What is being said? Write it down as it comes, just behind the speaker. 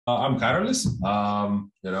I'm Karolis.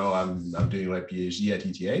 I'm doing my PhD at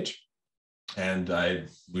ETH, and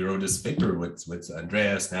we wrote this paper with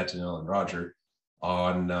Andreas, Nathaniel, and Roger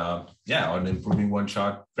on improving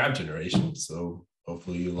one-shot graph generation. So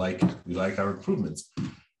hopefully you like our improvements.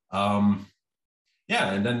 And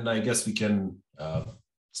then I guess we can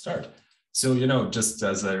start. So just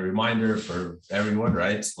as a reminder for everyone,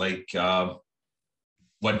 right?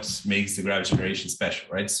 What makes the graph generation special,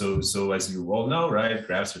 right? So as you all know, right,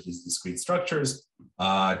 graphs are these discrete structures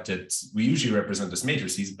that we usually represent as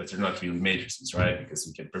matrices, but they're not really matrices, right? Because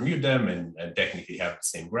we can permute them and technically have the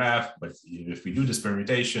same graph. But if we do this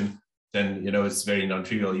permutation, then it's very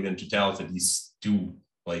non-trivial even to tell that these two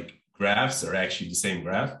graphs are actually the same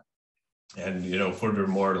graph. And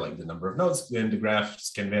furthermore, the number of nodes in the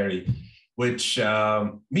graphs can vary, which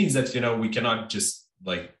means that we cannot just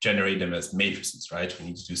generate them as matrices, right? We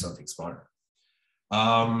need to do something smarter.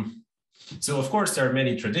 So of course there are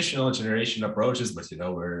many traditional generation approaches, but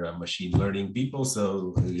we're machine learning people,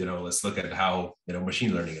 so let's look at how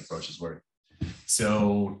machine learning approaches work.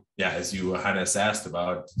 So yeah, as you Hannes asked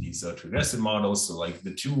about these autoregressive models, so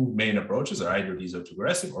the two main approaches are either these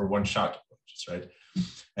autoregressive or one-shot approaches, right?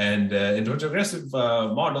 And in autoregressive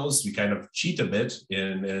models, we kind of cheat a bit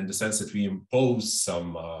in the sense that we impose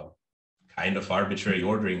some kind of arbitrary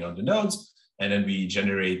ordering on the nodes, and then we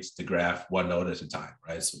generate the graph one node at a time,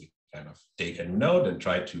 right? So we kind of take a new node and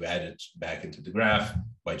try to add it back into the graph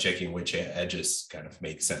by checking which edges kind of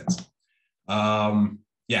make sense. And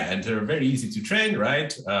they're very easy to train,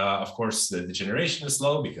 right? Of course, the generation is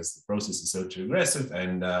slow because the process is autoregressive,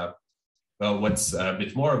 and what's a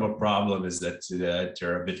bit more of a problem is that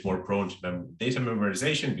they're a bit more prone to data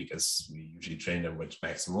memorization because we usually train them with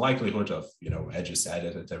maximum likelihood of edges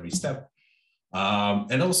added at every step.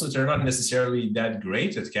 And also they're not necessarily that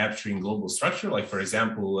great at capturing global structure. Like for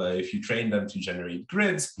example, if you train them to generate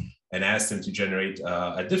grids and ask them to generate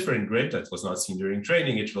a different grid that was not seen during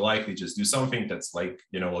training, it will likely just do something that's a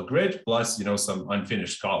grid plus some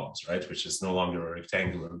unfinished columns, right? Which is no longer a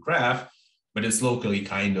rectangular graph, but it's locally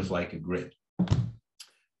kind of like a grid.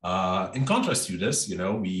 In contrast to this,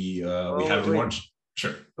 we have the one.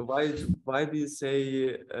 Sure. Why do you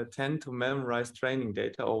say tend to memorize training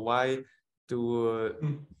data, or why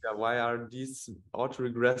are these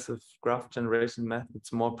autoregressive graph generation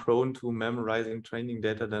methods more prone to memorizing training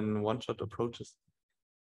data than one-shot approaches?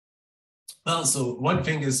 Well, so one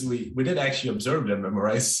thing is we did actually observe them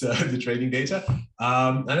memorize the training data.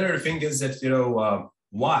 Another thing is that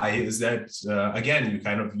why is that again you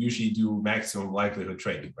kind of usually do maximum likelihood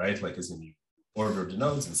training, right? As in you order the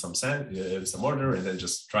nodes in some order, and then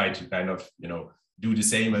just try to kind of do the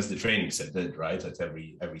same as the training set did, right, at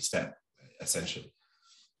every step, essentially,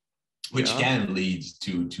 which can lead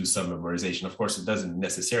to some memorization. Of course, it doesn't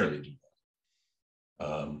necessarily do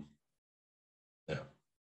that.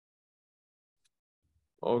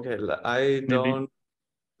 Okay, I don't.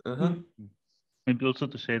 Maybe also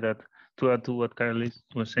to say that, to add to what Karolis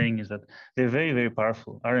was saying, is that they're very, very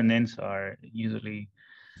powerful. RNNs are usually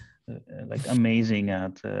amazing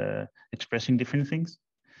at expressing different things.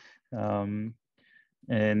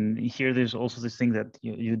 And here there's also this thing that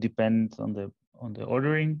you depend on the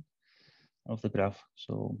ordering of the graph.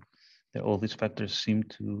 So all these factors seem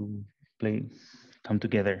to come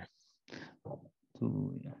together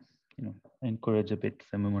to encourage a bit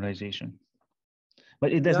the memorization.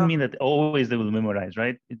 But it doesn't mean that always they will memorize,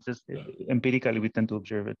 right? It's just empirically we tend to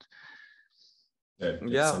observe it. It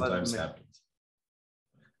sometimes happens.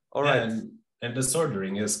 All right. And this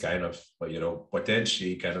ordering is kind of,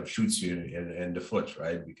 potentially kind of shoots you in the foot,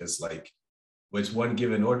 right? Because with one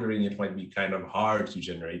given ordering, it might be kind of hard to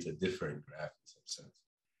generate a different graph in some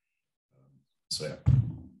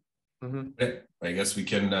sense. I guess we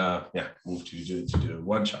can move to the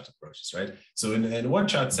one-shot approaches, right? So in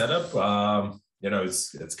one-shot setup,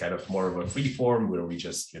 it's kind of more of a free form where we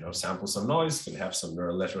just sample some noise and have some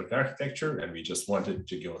neural network architecture, and we just want it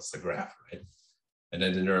to give us a graph, right? And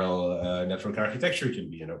then the neural network architecture can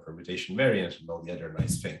be permutation variant and all the other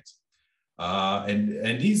nice things.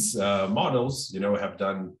 And these models have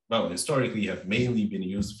done well historically, have mainly been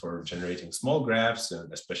used for generating small graphs, and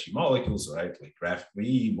especially molecules, right? Like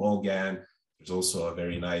graph3, MolGAN. There's also a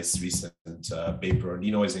very nice recent paper on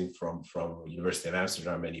denoising from University of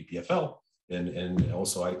Amsterdam and EPFL, and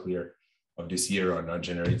also iClear of this year on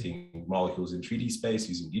generating molecules in 3D space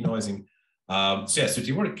using denoising. So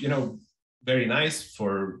they work, very nice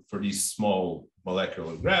for these small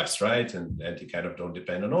molecular graphs, right? And they kind of don't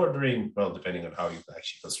depend on ordering, well, depending on how you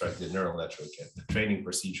actually construct the neural network and the training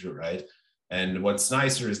procedure, right? And what's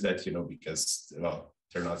nicer is that, because, well,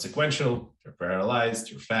 they're not sequential, they're parallelized,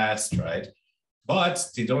 they're fast, right? but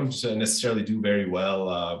they don't necessarily do very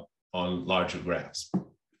well on larger graphs.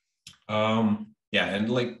 Yeah, and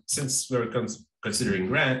like since we're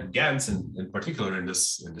considering GANs in particular in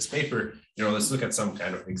this paper, let's look at some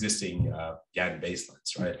kind of existing GAN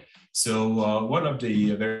baselines, right? So one of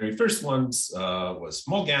the very first ones was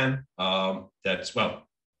small GAN. That's, well,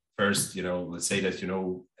 first, let's say that,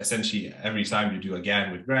 essentially every time you do a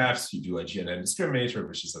GAN with graphs, you do a GNN discriminator,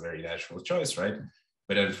 which is a very natural choice, right?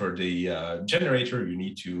 But then for the generator, you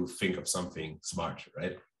need to think of something smarter,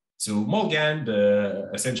 right? So MolGAN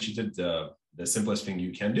essentially did the simplest thing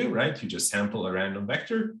you can do, right? You just sample a random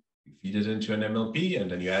vector, you feed it into an MLP,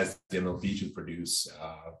 and then you ask the MLP to produce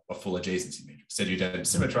a full adjacency matrix. So you then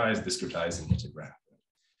symmetrize, discretize, and get a graph.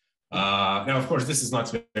 Now, of course, this is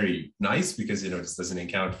not very nice because this doesn't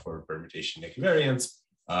account for permutation equivariance.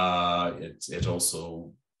 It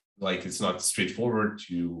also, like, it's not straightforward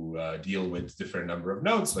to deal with different number of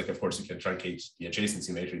nodes. Like, of course, you can truncate the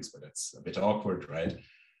adjacency matrix, but that's a bit awkward, right?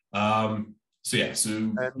 So yeah,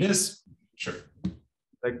 so this, sure.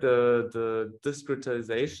 Like the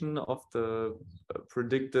discretization of the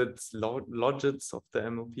predicted logits of the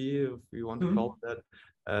MLP, if you want to call it that,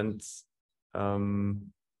 and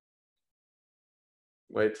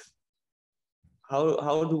wait,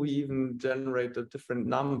 how do we even generate a different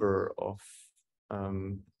number of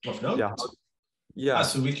nodes? Yeah,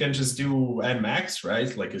 so we can just do n max,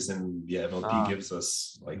 right? Like, as in the MLP gives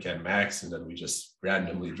us like n max, and then we just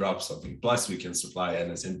randomly drop something. Plus, we can supply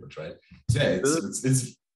n as input, right? So yeah,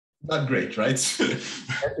 it's not great, right?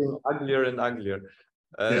 Getting uglier and uglier.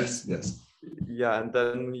 Yes. Yeah, and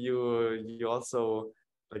then you also,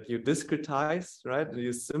 like, you discretize, right? You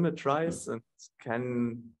symmetrize, and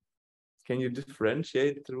can you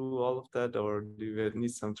differentiate through all of that, or do you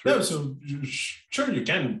need some tricks? No, so sure, you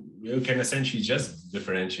can essentially just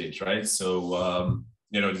differentiate, right? So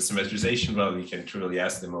the symmetrization, well, you can truly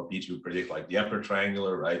ask the MLP to predict like the upper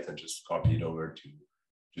triangular, right, and just copy it over to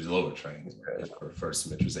the lower triangle, right, for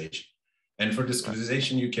symmetrization. And for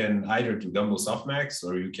discretization, you can either do Gumbel softmax,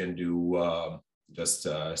 or you can do just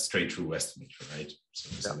straight through estimator, right?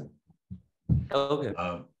 So,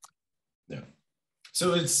 okay. Yeah.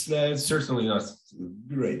 So it's certainly not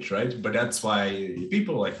great, right? But that's why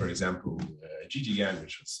people like, for example, GGGAN,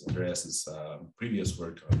 which was Andreas's previous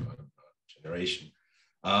work on generation,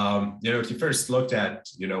 he first looked at,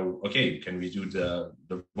 okay, can we do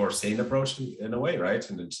the more sane approach in a way, right?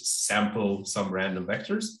 And then just sample some random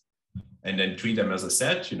vectors and then treat them as a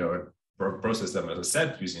set, process them as a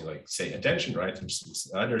set using, like, say, attention, right? And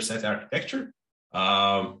some other set architecture.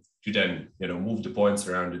 To then, move the points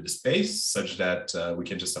around in the space such that we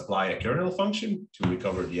can just apply a kernel function to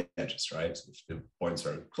recover the edges, right? If the points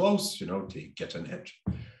are close, they get an edge.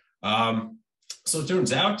 So it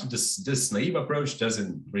turns out this naive approach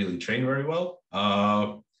doesn't really train very well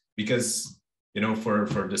because,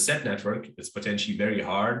 for the set network, it's potentially very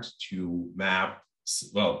hard to map,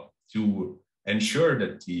 well, to ensure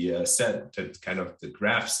that the set, that kind of the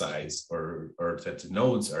graph size or that the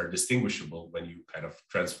nodes are distinguishable when you kind of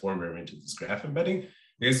transform them into this graph embedding.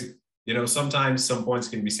 Because, sometimes some points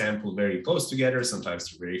can be sampled very close together,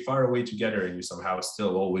 sometimes they're very far away together, and you somehow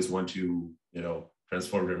still always want to,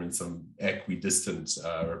 transform them in some equidistant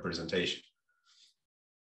representation.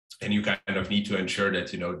 And you kind of need to ensure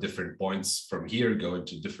that, different points from here go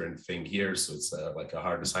into different thing here. So it's like a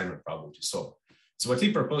hard assignment problem to solve. So what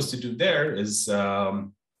he proposed to do there is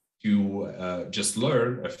to just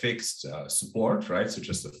learn a fixed support, right? So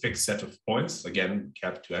just a fixed set of points, again,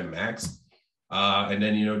 capped to n max. And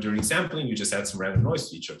then, during sampling, you just add some random noise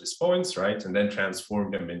to each of these points, right? And then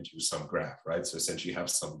transform them into some graph, right? So essentially you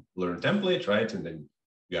have some learned template, right? And then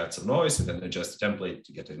you add some noise and then adjust the template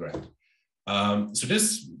to get a graph. So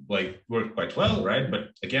this worked quite well, right?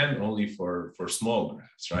 But again, only for small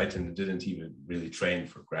graphs, right? And it didn't even really train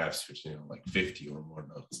for graphs which, like 50 or more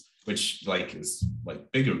nodes, which is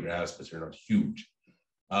like bigger graphs, but they're not huge.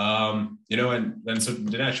 And so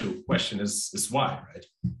the natural question is why, right?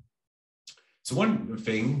 So one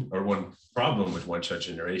thing or one problem with one-shot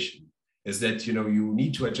generation is that, you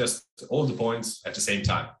need to adjust all the points at the same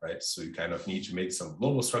time, right? So you kind of need to make some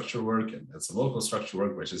global structure work and some local structure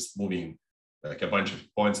work, which is moving like a bunch of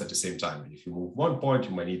points at the same time. And if you move one point,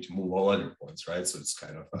 you might need to move all other points, right? So it's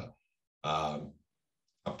kind of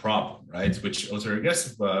a problem, right? Which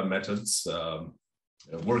autoregressive methods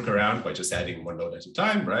work around by just adding one node at a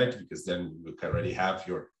time, right? Because then you can already have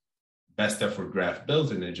your best effort graph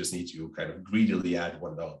built, and then just need to kind of greedily add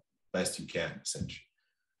one node best you can, essentially,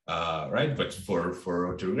 right? But for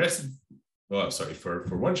autoregressive,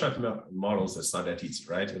 for one-shot models, that's not that easy,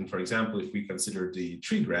 right? And for example, if we consider the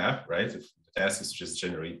tree graph, right? If the task is to just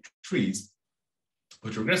generate trees,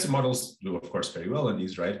 Autoregressive models do, of course, very well in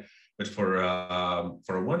these, right? But for a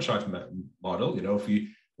one-shot model, you know, if we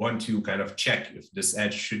want to kind of check if this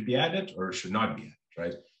edge should be added or should not be added,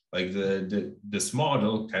 right? Like this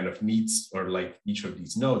model kind of needs, or like each of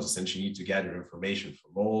these nodes essentially need to gather information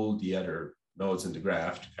from all the other nodes in the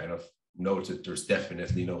graph to kind of note that there's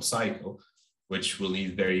definitely no cycle, which will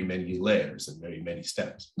need very many layers and very many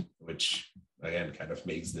steps, which again kind of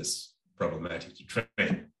makes this problematic to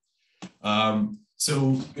train.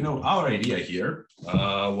 So, you know, our idea here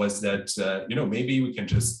was that, you know, maybe we can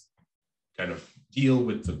just kind of deal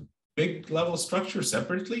with the big level structure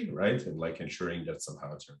separately, right? And like ensuring that somehow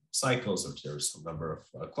there are cycles or there's some number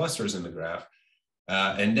of clusters in the graph,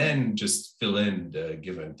 and then just fill in the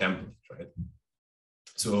given template, right?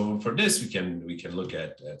 So for this, we can look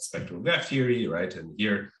at spectral graph theory, right? And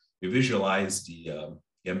here we visualize the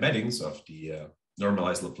embeddings of the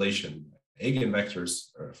normalized Laplacian eigenvectors,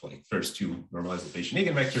 or like first two normalized Laplacian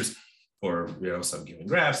eigenvectors for, you know, some given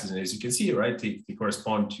graphs. And as you can see, right, they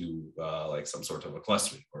correspond to like some sort of a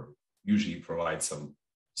clustering, or usually provide some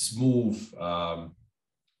smooth kind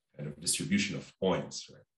of distribution of points,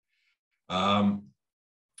 right?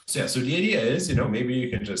 So yeah, so the idea is, you know, maybe you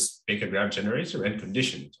can just pick a graph generator and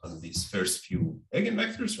condition it on these first few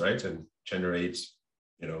eigenvectors, right? And generate,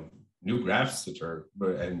 you know, new graphs that are,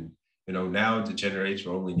 and, you know, now the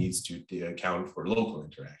generator only needs to account for local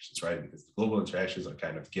interactions, right? Because the global interactions are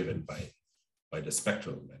kind of given by the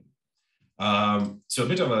spectral embedding. So a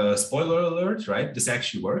bit of a spoiler alert, right? This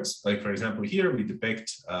actually works. Like, for example, here we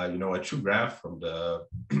depict, you know, a true graph from the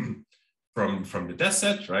from the test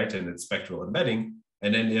set, right? And its spectral embedding.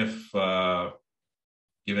 And then if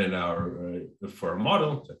given our for a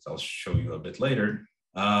model that I'll show you a bit later,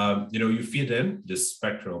 you know, you feed in this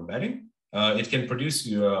spectral embedding, it can produce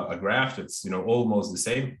you a graph that's, you know, almost the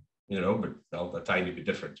same, you know, but a tiny bit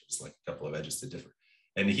different, just like a couple of edges to differ.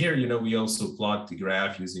 And here, you know, we also plot the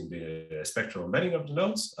graph using the spectral embedding of the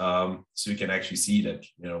nodes, so you can actually see that,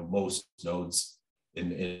 you know, most nodes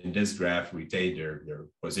in this graph retain their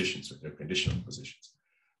positions, or their conditional positions.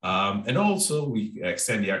 And also we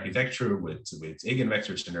extend the architecture with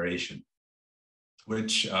eigenvector generation,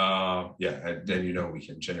 which, yeah, and then, you know, we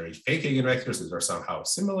can generate fake eigenvectors that are somehow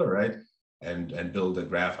similar, right? And build a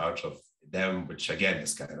graph out of them, which again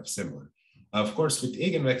is kind of similar. Of course, with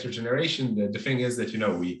eigenvector generation, the thing is that, you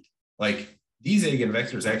know, we like these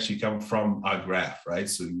eigenvectors actually come from a graph, right?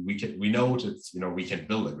 So we know that, you know, we can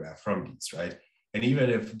build a graph from these, right? And even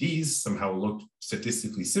if these somehow look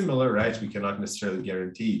statistically similar, right, we cannot necessarily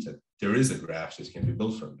guarantee that there is a graph that can be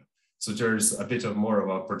built from them. So there's a bit of more of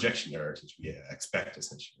a projection error that we expect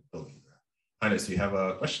essentially building a graph. Hannes, do you have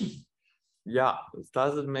a question? Yeah,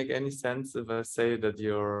 does it make any sense if I say that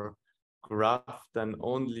your graph then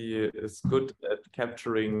only is good at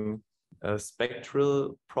capturing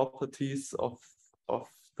spectral properties of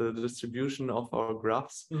the distribution of our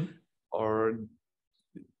graphs? Mm-hmm. Or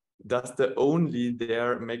does the only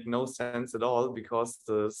there make no sense at all, because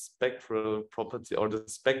the spectral property or the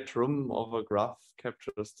spectrum of a graph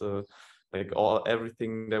captures the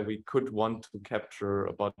everything that we could want to capture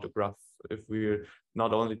about the graph, if we're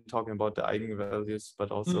not only talking about the eigenvalues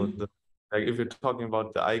but also the, like, if you're talking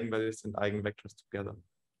about the eigenvalues and eigenvectors together?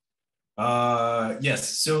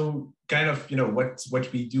 Yes, so kind of, you know,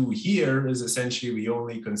 what we do here is essentially we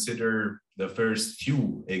only consider the first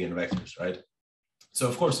few eigenvectors, right? So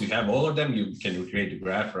of course you have all of them, you can create the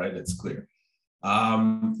graph, right? That's clear.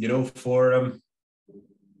 You know, for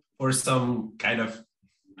some kind of,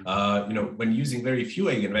 you know, when using very few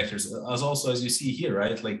eigenvectors, as you see here,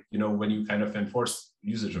 right? Like, you know, when you kind of enforce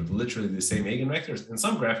usage of literally the same eigenvectors in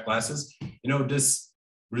some graph classes, you know, this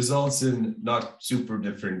results in not super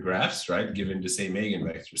different graphs, right? Given the same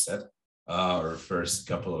eigenvector set, or first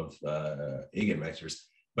couple of eigenvectors.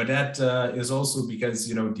 But that is also because,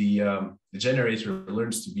 you know, the generator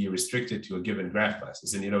learns to be restricted to a given graph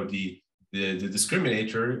classes. And, you know, the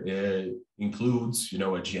discriminator includes, you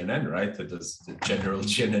know, a GNN, right? That does the general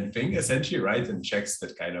GNN thing essentially, right? And checks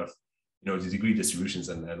that kind of, you know, the degree distributions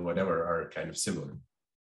and whatever are kind of similar.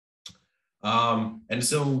 And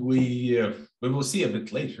so we will see a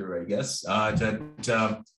bit later, I guess, that,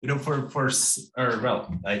 you know,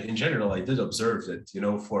 in general, I did observe that, you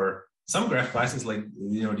know, for some graph classes, like,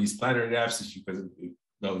 you know, these planar graphs,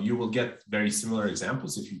 you will get very similar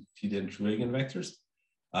examples if you feed in true eigenvectors.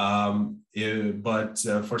 But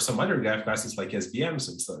for some other graph classes like SBMs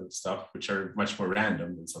and stuff, which are much more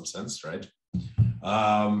random in some sense, right?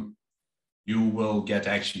 You will get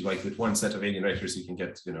actually, like with one set of eigenvectors, you can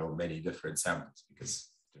get, you know, many different samples, because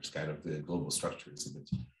there's kind of the global structure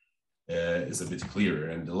is a bit clearer,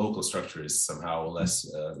 and the local structure is somehow less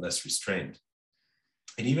restrained.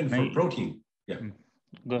 And even for protein, yeah.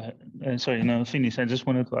 Go ahead. Sorry, no, finish. I just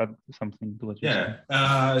wanted to add something to what you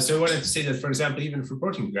said. So I wanted to say that, for example, even for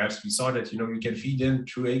protein graphs, we saw that, you know, you can feed in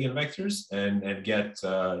through eigenvectors and get,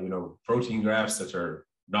 you know, protein graphs that are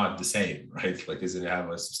not the same, right? Like, doesn't have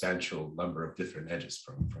a substantial number of different edges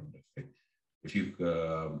from the thing if you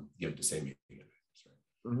give the same eigenvectors,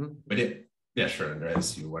 right? Mm-hmm. But yeah, sure,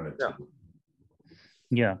 Andreas, you wanted to.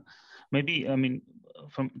 Yeah, maybe, I mean,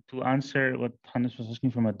 to answer what Hannes was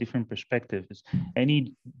asking from a different perspective, is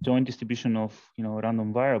any joint distribution of, you know,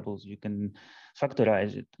 random variables, you can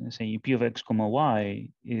factorize it and say p of x comma y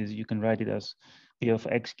is, you can write it as p of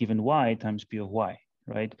x given y times p of y,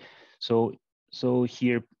 right? So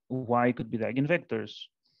here y could be the eigenvectors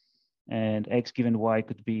and x given y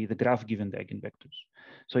could be the graph given the eigenvectors.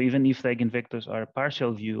 So even if the eigenvectors are a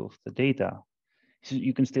partial view of the data,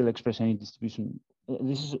 you can still express any distribution.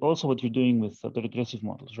 This is also what you're doing with autoregressive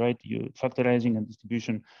models, right? You're factorizing a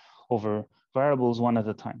distribution over variables one at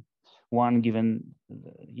a time. One given,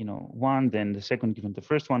 you know, one, then the second given the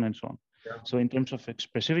first one, and so on. Yeah. So in terms of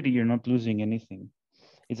expressivity, you're not losing anything.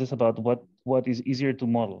 It's just about what is easier to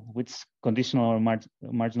model, which conditional or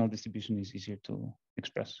marginal distribution is easier to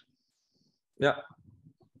express. Yeah.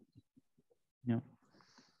 Yeah.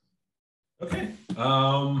 Okay.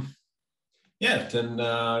 Yeah, then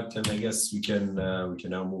I guess we can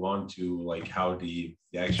now move on to like how the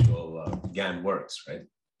actual GAN works, right?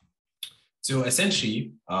 So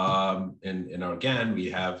essentially, in our GAN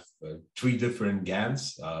we have 3 different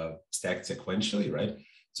GANs stacked sequentially, right?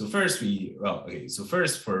 So first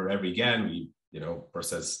first for every GAN we, you know,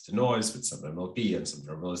 process the noise with some MLP and some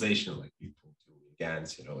normalization, like people do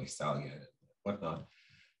GANs, you know, like style GAN and whatnot.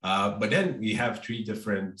 But then we have 3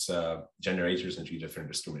 different generators and 3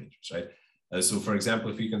 different discriminators, right? So for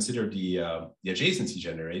example, if we consider the adjacency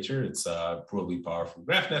generator, it's a probably powerful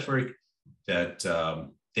graph network that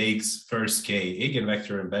takes first k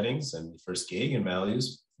eigenvector embeddings and first k eigenvalues.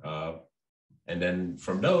 And then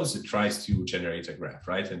from those, it tries to generate a graph,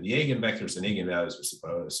 right? And the eigenvectors and eigenvalues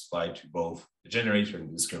are supplied to both the generator and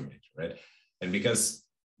the discriminator, right? And because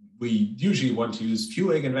we usually want to use few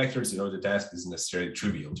eigenvectors, you know, the task isn't necessarily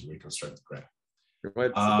trivial to reconstruct the graph.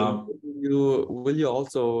 Right. Will you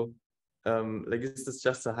also like, is this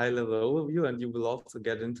just a high-level overview, and you will also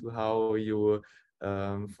get into how you,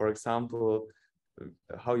 for example,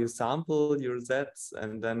 how you sample your sets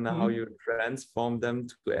and then how you transform them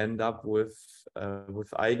to end up with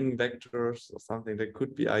eigenvectors or something that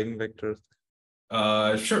could be eigenvectors?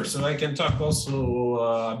 Sure. So I can talk also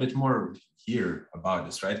a bit more here about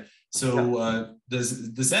this, right? So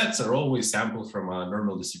the sets are always sampled from a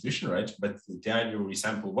normal distribution, right? But the idea we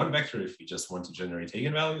sample one vector if we just want to generate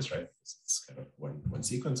eigenvalues, right? It's kind of one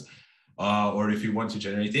sequence. Or if you want to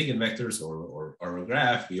generate eigenvectors or a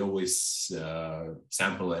graph, we always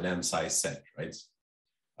sample an M size set, right?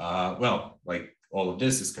 Well, like all of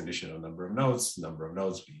this is conditional on number of nodes. Number of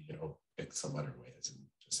nodes, we, you know, pick some other way as in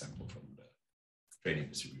just sample from the training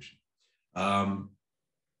distribution.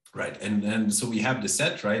 Right, and so we have the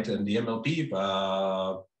set, right, and the MLP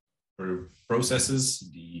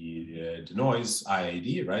processes the noise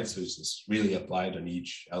IID, right, so it's just really applied on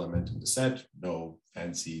each element in the set, no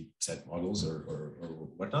fancy set models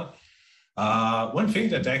or whatnot. One thing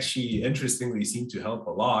that actually interestingly seemed to help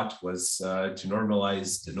a lot was to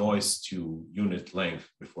normalize the noise to unit length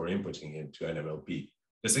before inputting into an MLP.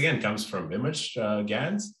 This again comes from image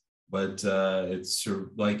GANs, but it's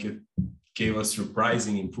like it gave us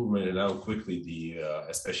surprising improvement in how quickly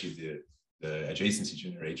especially the adjacency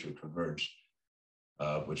generator converged,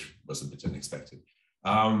 which was a bit unexpected.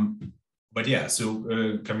 But yeah,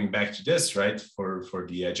 so coming back to this, right, for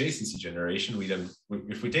the adjacency generation,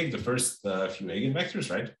 if we take the first few eigenvectors,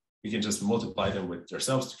 right, we can just multiply them with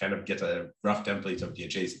ourselves to kind of get a rough template of the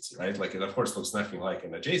adjacency, right? Like it of course looks nothing like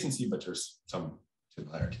an adjacency, but there's some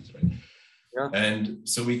similarities, right? Yeah. And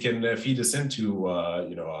so we can feed this into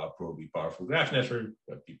you know, a probably powerful graph network,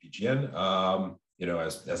 PPGN, you know,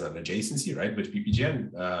 as an adjacency, right? But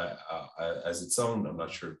PPGN as its own, I'm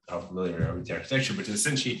not sure how familiar you are with the architecture, but it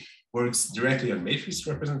essentially works directly on matrix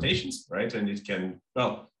representations, right? And it can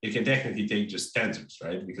technically take just tensors,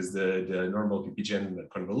 right? Because the normal PPGN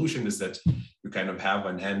convolution is that you kind of have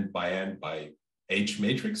an n by h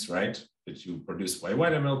matrix, right? That you produce by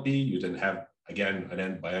one MLP, you then have again an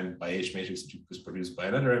n by h matrix that is produced by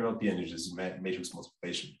another MLP, and you just matrix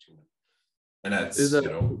multiplication between them. And that's, you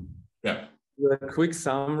know, yeah. A quick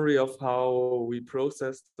summary of how we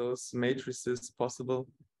process those matrices possible.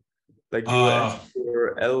 Like you ask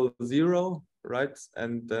for L0, right?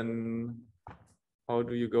 And then how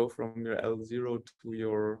do you go from your L0 to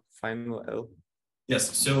your final L?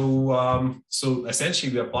 Yes, so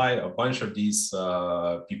essentially we apply a bunch of these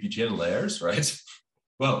PPGN layers, right?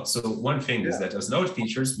 Well, so one thing is that as node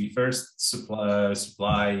features, we first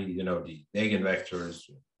supply you know, the eigenvectors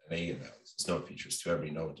and eigenvalues as node features to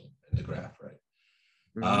every node in the graph, right?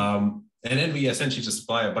 And then we essentially just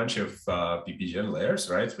apply a bunch of PPGN layers,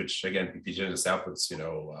 right? Which again, PPGN is outputs, you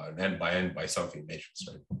know, n by something matrix,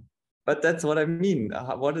 right? But that's what I mean.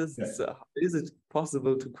 What is it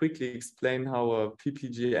possible to quickly explain how a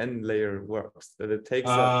PPGN layer works? That it takes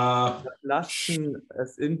a Laplacian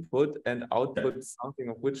as input and outputs something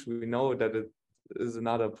of which we know that it is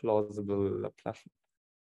another plausible Laplacian.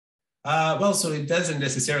 Well, so it doesn't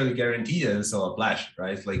necessarily guarantee that it's a Laplacian,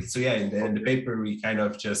 right? Like, so yeah, in the paper, we kind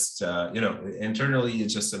of just, you know, internally,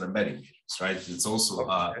 it's just an embedding matrix, right? It's also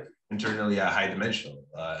internally a high dimensional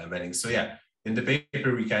embedding. So yeah, in the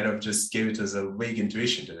paper, we kind of just gave it as a vague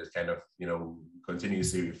intuition that it kind of, you know,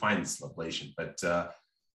 continuously refines Laplacian. But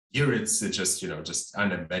here it's just, you know, just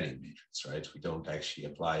an embedding matrix, right? We don't actually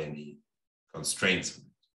apply any constraints.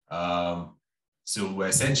 So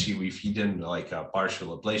essentially, we feed in like a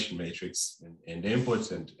partial Laplacian matrix in the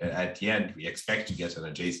input, and at the end, we expect to get an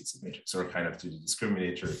adjacency matrix, or kind of to the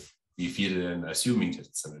discriminator, we feed it in assuming that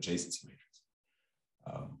it's an adjacency matrix.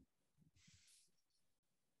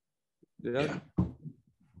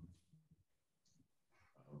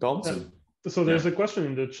 So there's a question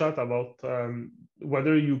in the chat about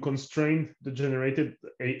whether you constrain the generated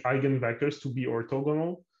eigenvectors to be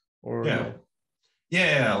orthogonal or no.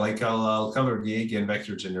 Yeah, like I'll cover the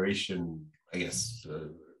eigenvector generation, I guess,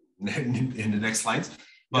 in the next slides.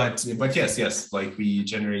 But yes, like we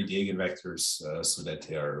generate the eigenvectors so that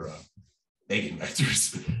they are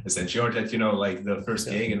eigenvectors, essentially, or that, you know, like the first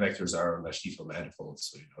eigenvectors are on a Stiefel manifold,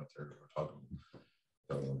 so you know they're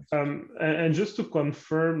orthogonal. And just to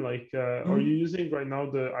confirm, like, are you using right now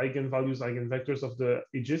the eigenvalues, eigenvectors of the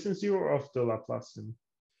adjacency or of the Laplacian?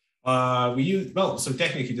 We use, well, so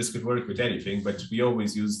technically this could work with anything, but we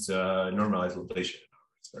always used normalized Laplacian in our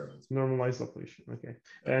experiments. Normalized Laplacian, okay.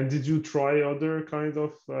 And did you try other kind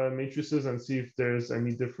of matrices and see if there's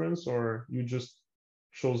any difference, or you just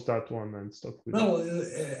chose that one and stuck with it? Well,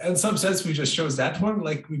 in some sense, we just chose that one.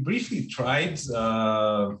 Like we briefly tried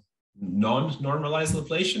non-normalized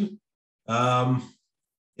Laplacian.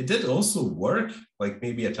 It did also work, like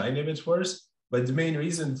maybe a tiny bit worse. But the main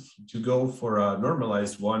reason to go for a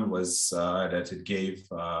normalized one was that it gave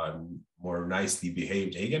more nicely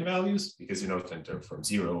behaved eigenvalues, because, you know, they're from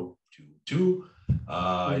 0 to 2, you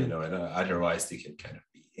know, and otherwise they can kind of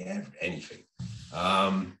be anything.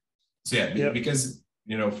 So yeah, because,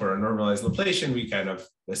 you know, for a normalized Laplacian, we kind of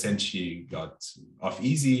essentially got off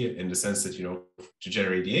easy in the sense that, you know, to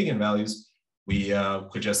generate the eigenvalues, we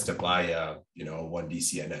could just apply, you know, 1D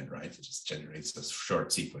CNN, right? It just generates a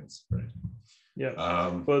short sequence, right? Yeah,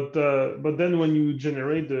 but then when you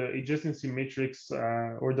generate the adjacency matrix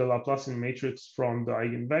or the Laplacian matrix from the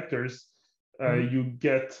eigenvectors, you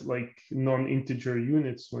get like non-integer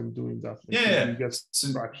units when doing that. Like, you get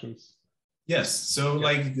fractions. Yes, so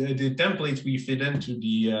like the template we fit into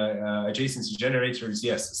the adjacency generators,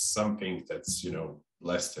 yes, is something that's, you know,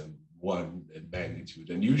 less than 1 in magnitude,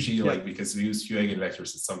 and usually like because we use few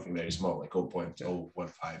eigenvectors, it's something very small, like 0.015 or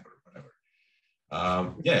whatever.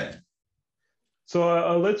 Yeah. So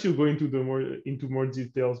I'll let you go into more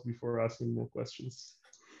details before asking more questions.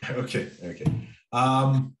 Okay.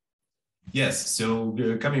 Yes. So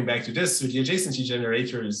coming back to this, so the adjacency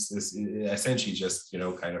generator is essentially just, you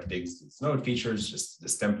know, kind of takes its node features, just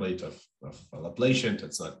this template of a Laplacian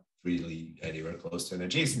that's not really anywhere close to an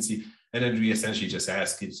adjacency, and then we essentially just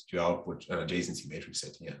ask it to output an adjacency matrix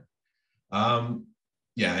at the end.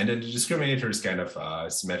 Yeah, and then the discriminator is kind of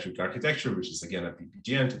a symmetric architecture, which is again a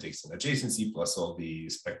PPGN that takes an adjacency plus all the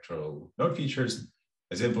spectral node features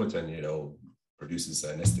as input, and, you know, produces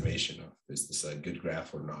an estimation of is this a good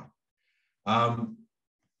graph or not.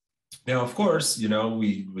 Now, of course, you know,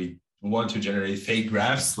 we want to generate fake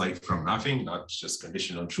graphs like from nothing, not just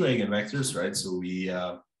conditional true eigenvectors, right? So we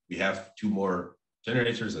have 2 more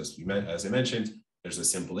generators, as I mentioned. There's a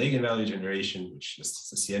simple eigenvalue generation, which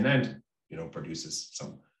just is a CNN, you know, produces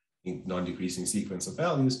some non-decreasing sequence of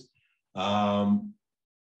values.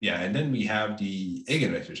 Yeah, and then we have the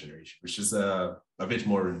eigenvector generation, which is a bit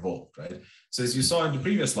more involved, right? So as you saw in the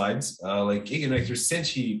previous slides, like eigenvectors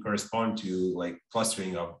essentially correspond to like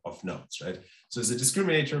clustering of nodes, right? So as a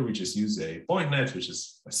discriminator, we just use a point net, which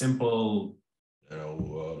is a simple, you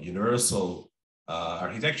know, universal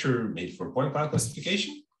architecture made for point cloud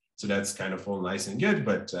classification. So that's kind of all nice and good,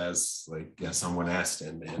 but as like someone asked,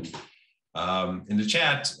 and in the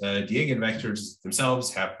chat, the eigenvectors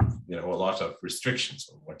themselves have, you know, a lot of restrictions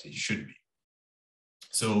on what they should be.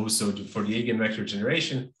 for the eigenvector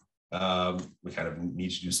generation, we kind of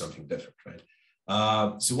need to do something different, right?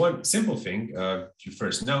 So one simple thing to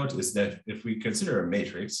first note is that if we consider a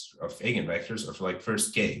matrix of eigenvectors of like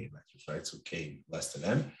first k eigenvectors, right? So k less than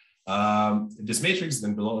n. This matrix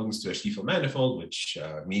then belongs to a Stiefel manifold, which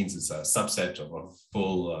means it's a subset of a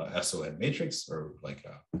full SON matrix, or like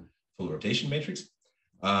a full rotation matrix.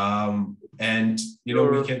 And you know,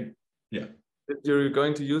 we can, yeah. If you're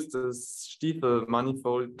going to use the Stiefel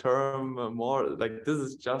manifold term more, like this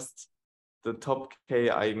is just the top k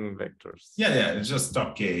eigenvectors. Yeah, it's just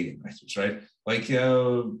top k eigenvectors, right? Like,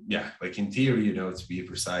 yeah, like in theory, you know, to be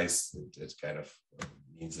precise, it kind of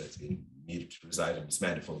means that we need to reside in this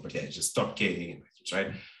manifold, but yeah, it's just top k eigenvectors,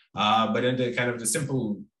 right? But then the kind of the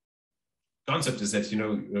simple concept is that, you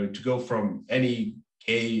know, to go from any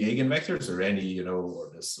k eigenvectors or any, you know, or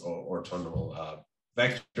this orthogonal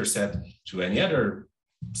vector set to any other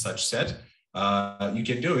such set, you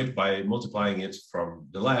can do it by multiplying it from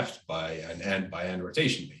the left by an n by n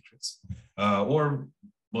rotation matrix, or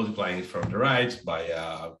multiplying it from the right by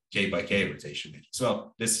a k by k rotation matrix.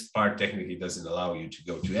 Well, this part technically doesn't allow you to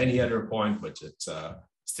go to any other point, but it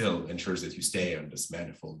still ensures that you stay on this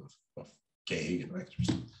manifold of k eigenvectors.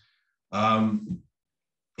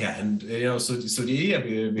 Yeah, and you know, so the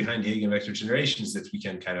idea behind the eigenvector generation is that we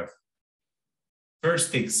can kind of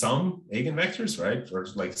first take some eigenvectors, right? Or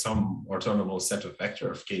like some orthogonal set of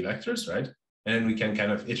k vectors, right? And we can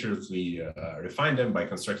kind of iteratively refine them by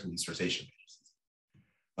constructing these rotation matrices.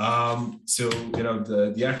 So, you know,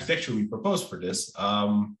 the architecture we propose for this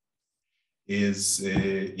is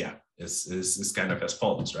kind of as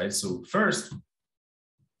follows, right? So first,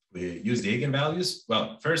 we use the eigenvalues.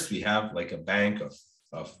 Well, first we have like a bank of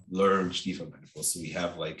learned Stiefel manifolds. So we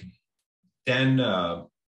have like 10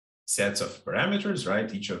 sets of parameters,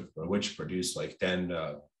 right? Each of which produce like 10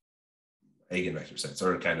 eigenvector sets,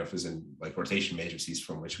 or kind of is in like rotation matrices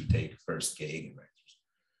from which we take first k eigenvectors.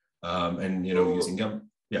 And you know, using them,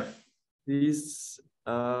 yeah. These,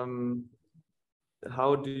 how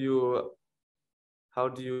do you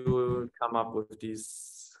come up with these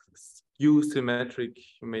skew symmetric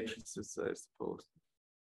matrices, I suppose?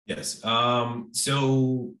 Yes.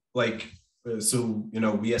 So you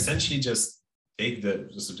know, we essentially just take the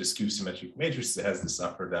skew symmetric matrix that has this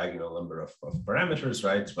upper diagonal number of parameters,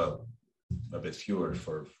 right? Well, a bit fewer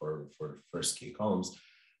for first k columns.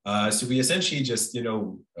 So we essentially just, you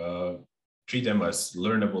know, treat them as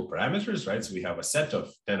learnable parameters, right? So we have a set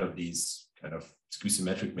of 10 of these kind of skew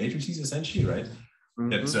symmetric matrices, essentially, right?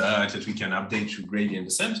 That we can update through gradient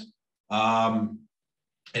descent. And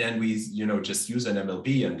then we, you know, just use an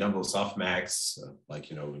MLP and Gumbel softmax, like,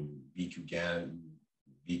 you know, in BQ GAN,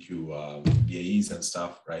 BQ BAEs and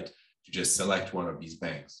stuff, right? To just select one of these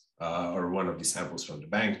banks or one of these samples from the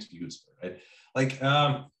bank to use, right? Like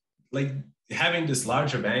having this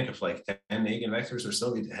larger bank of like 10 eigenvectors or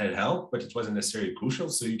so, it had helped, but it wasn't necessarily crucial.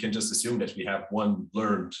 So you can just assume that we have one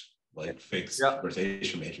learned, like fixed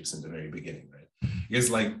rotation matrix in the very beginning, right? Because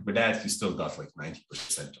like with that, you still got like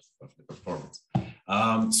 90% of the performance.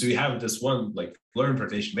 So you have this one like learned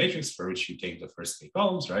rotation matrix for which you take the first k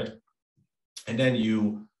columns, right? And then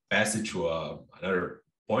you pass it to another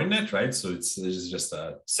point net, right? So this is just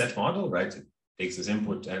a set model, right? It takes this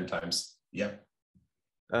input n times, yeah.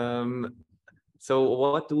 So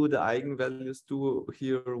what do the eigenvalues do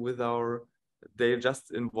here with our, they're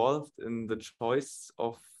just involved in the choice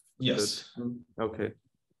of yes. Okay.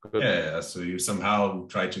 Good. Yeah, so you somehow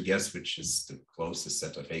try to guess which is the closest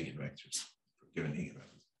set of eigenvectors for given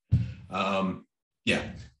eigenvalues.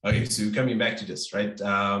 Yeah, okay, so coming back to this, right?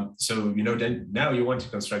 So, you know, then now you want to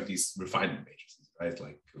construct these refinement matrices, right?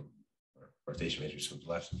 Like rotation matrices from the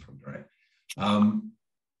left and from the right.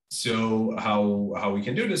 So how we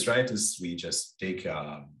can do this, right, is we just take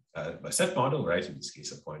a set model, right? In this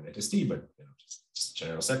case, a point at ST, but you know, just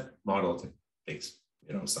general set model that takes,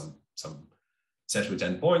 you know, some set with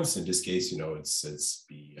 10 points. In this case, you know, it's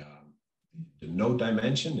the node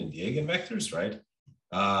dimension in the eigenvectors, right?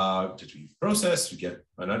 That we process, we get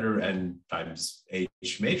another n times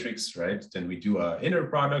h matrix, right? Then we do an inner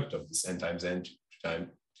product of this n times n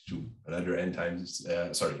to another n times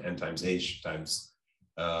n times h times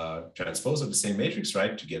transpose of the same matrix,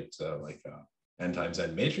 right? To get like a n times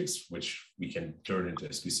n matrix, which we can turn into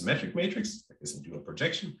a skew symmetric matrix, like this, and do a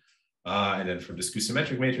projection. And then from the skew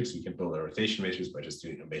symmetric matrix, we can build a rotation matrix by just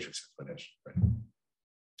doing a matrix exponential, right?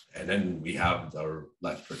 And then we have our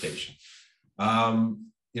left rotation.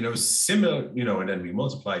 You know, similar, you know, and then we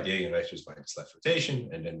multiply the eigenvectors by this left rotation,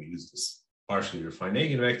 and then we use this partially refined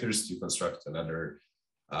eigenvectors to construct another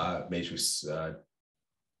matrix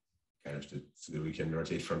kind of so we can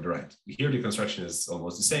rotate from the right. Here the construction is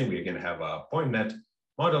almost the same. We again have a point net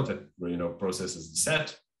model that processes the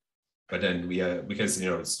set, but then we because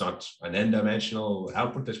it's not an n-dimensional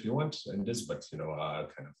output that we want in this, but kind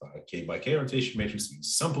of a k by k rotation matrix. We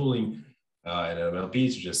use some pooling and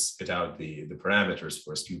MLP to just spit out the parameters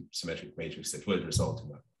for a skew symmetric matrix that will result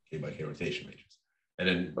in a k by k rotation matrix. And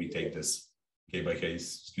then we take this k by k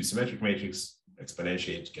skew symmetric matrix,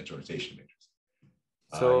 exponentiate, get a rotation matrix.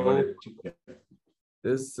 So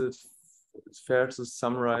this is fair to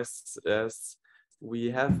summarize as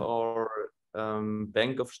we have our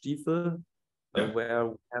bank of Stiefel, where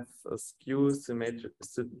we have a skew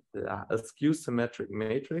symmetric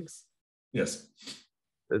matrix. Yes.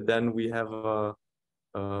 Then we have a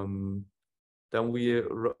then we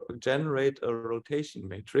generate a rotation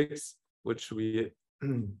matrix, which we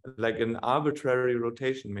like an arbitrary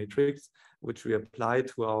rotation matrix, which we apply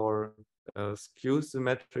to our skew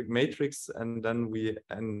symmetric matrix, and then we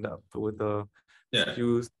end up with a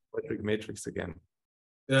skew symmetric matrix again.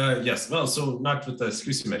 Yes, well, so not with the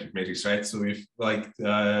skew symmetric matrix, right? So we've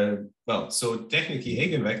so technically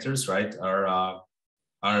eigenvectors, right,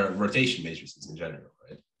 are rotation matrices in general,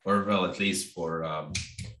 right? Or well, at least for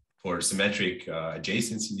symmetric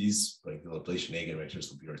adjacencies, like the Laplacian eigenvectors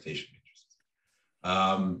will be rotation matrices.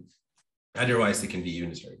 Otherwise, they can be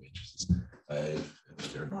unitary matrices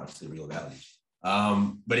if they're not the real values.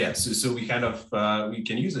 But yeah, so we kind of we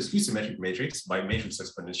can use a skew symmetric matrix by matrix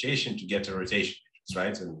exponentiation to get a rotation matrix,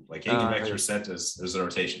 right? And like eigenvector set as a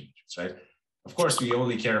rotation matrix, right? Of course, we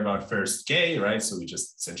only care about first k, right? So we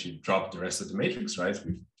just essentially drop the rest of the matrix, right?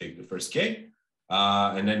 We take the first k,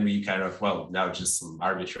 and then we kind of, well, now just some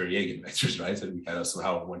arbitrary eigenvectors, right? And we kind of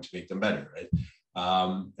somehow want to make them better, right?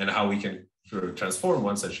 And how we can transform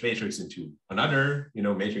one such matrix into another,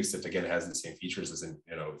 matrix that again has the same features as in,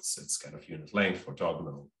 it's kind of unit length,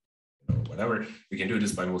 orthogonal, whatever. We can do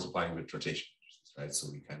this by multiplying with rotation matrices, right?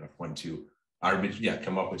 So we kind of want to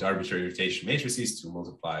come up with arbitrary rotation matrices to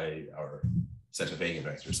multiply our set of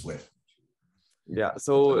eigenvectors with. Yeah,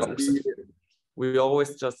 so we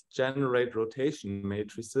always just generate rotation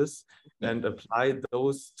matrices and apply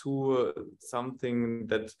those to something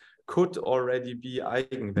that could already be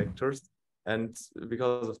eigenvectors. And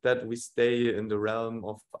because of that, we stay in the realm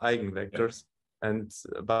of eigenvectors.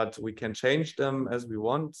 But we can change them as we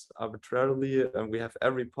want arbitrarily, and we have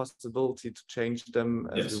every possibility to change them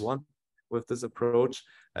as we want with this approach.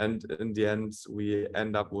 And in the end, we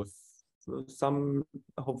end up with some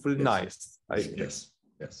hopefully nice eigenvectors.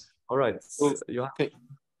 Yes. All right. So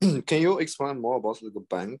can you explain more about the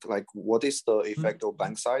bank? Like, what is the effect of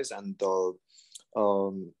bank size, and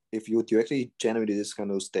if you directly generate this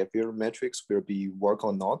kind of stepware matrix, will be work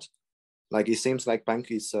or not? Like, it seems like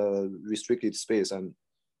bank is a restricted space, and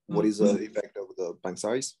what is the effect of the bank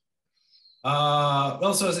size?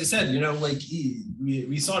 Well, so as I said, like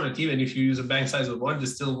we saw that even if you use a bank size of 1,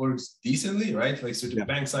 this still works decently, right? Like, so the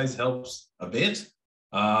bank size helps a bit,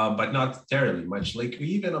 but not terribly much. Like, we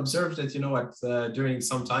even observed that, during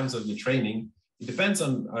some times of the training, it depends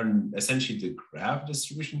on essentially the graph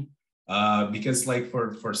distribution. Because like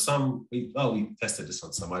for some, we tested this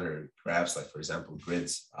on some other graphs, like for example,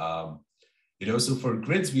 grids. So for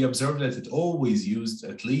grids, we observed that it always used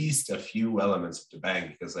at least a few elements of the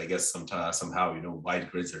bank, because I guess somehow,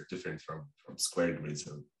 wide grids are different from square grids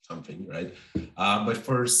or something, right? But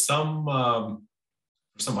for some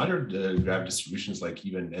other graph distributions, like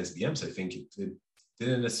even SVMs, I think it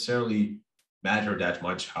didn't necessarily matter that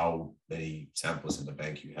much how many samples in the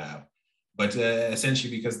bank you have. But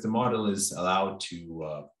essentially, because the model is allowed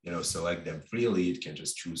to, select them freely, it can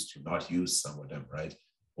just choose to not use some of them, right?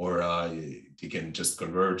 Or it can just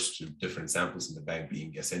converge to different samples in the bank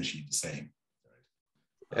being essentially the same.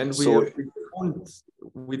 Right? And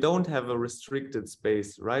we don't have a restricted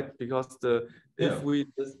space, right? Because if we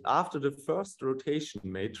just after the first rotation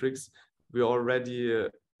matrix, we already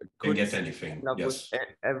could get anything. Yes. With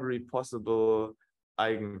every possible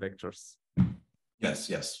eigenvectors.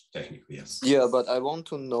 Yes, technically, yes. Yeah, but I want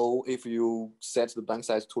to know, if you set the bank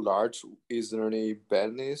size too large, is there any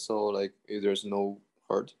badness, or like there's no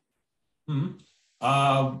hurt?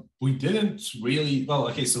 We didn't really,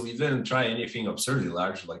 so we didn't try anything absurdly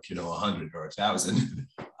large, like 100 or 1,000.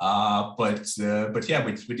 But yeah,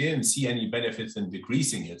 we didn't see any benefit in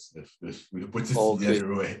decreasing it if we put it the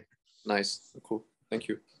other way. Nice, cool, thank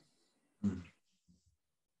you.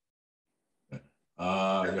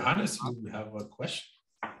 Johannes, you have a question?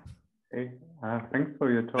 Hey, thanks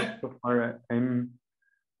for your talk so far. I'm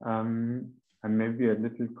maybe a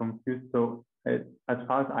little confused. So as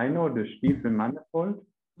far as I know, the Stiefel manifold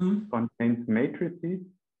contains matrices,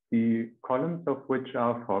 the columns of which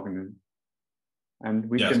are orthogonal. And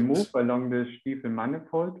we Yes. can move along the Stiefel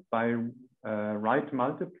manifold by right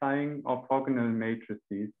multiplying orthogonal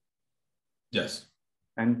matrices. Yes.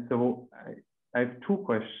 And so I have two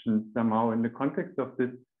questions somehow in the context of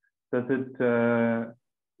this. Does it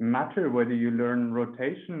matter whether you learn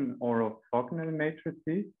rotation or orthogonal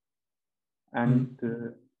matrices? And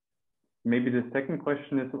maybe the second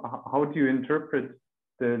question is, how do you interpret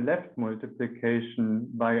the left multiplication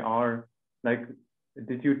by R? Like,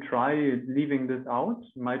 did you try leaving this out?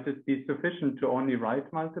 Might it be sufficient to only right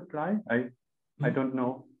multiply? I don't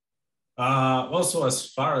know. Also,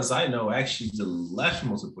 as far as I know, actually the left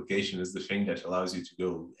multiplication is the thing that allows you to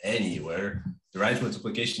go anywhere. The right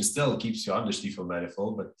multiplication still keeps you on the Stiefel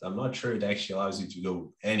manifold, but I'm not sure it actually allows you to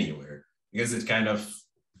go anywhere because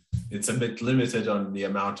it's a bit limited on the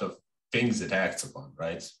amount of things it acts upon,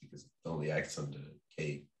 right? Because it only acts on the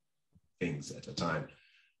k things at a time.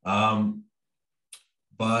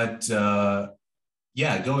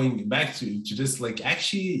 Yeah, going back to this, like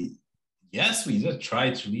actually, yes, we did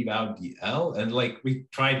try to leave out the L, and like we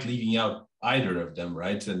tried leaving out either of them,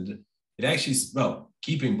 right? And it actually, well,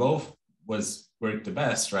 keeping both worked the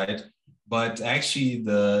best, right? But actually,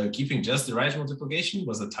 keeping just the right multiplication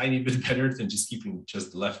was a tiny bit better than just keeping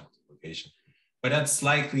just the left multiplication. But that's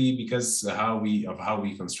likely because of how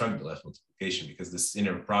we construct the left multiplication, because this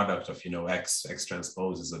inner product of x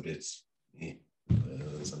transpose is a bit, in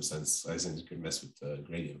some sense, I think it could mess with the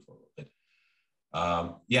gradient for a little bit.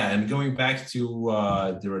 Yeah, and going back to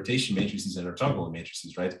the rotation matrices and orthogonal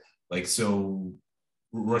matrices, right? Like, so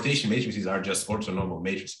rotation matrices are just orthonormal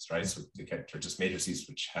matrices, right? So they're just matrices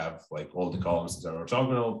which have like all the columns that are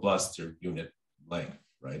orthogonal plus their unit length,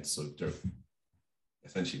 right? So they're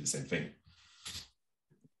essentially the same thing.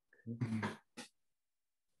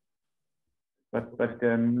 But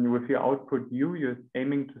with your output U, you're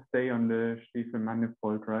aiming to stay on the Stiefel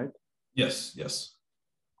manifold, right? Yes, yes.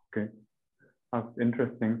 Okay. That's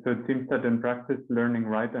interesting. So it seems that in practice, learning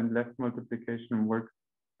right and left multiplication works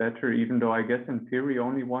better, even though I guess in theory,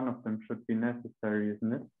 only one of them should be necessary,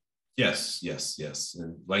 isn't it? Yes, yes, yes.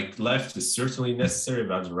 And like left is certainly necessary,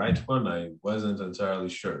 about the right one, I wasn't entirely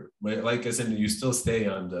sure. But like I said, you still stay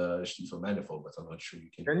on the Stiefel manifold, but I'm not sure you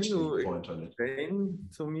can actually point on it. Can you explain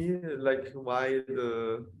to me like why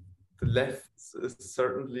the left is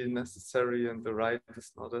certainly necessary and the right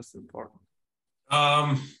is not as important?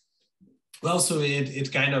 Well, so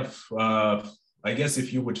it kind of, I guess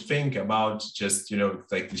if you would think about just,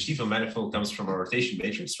 like the Stiefel manifold comes from a rotation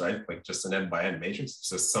matrix, right? Like just an n by n matrix, it's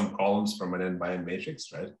just some columns from an n by n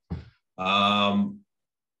matrix, right?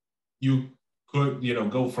 You could,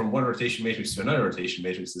 go from one rotation matrix to another rotation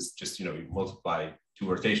matrix is just, you multiply two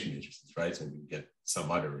rotation matrices, right? And you get some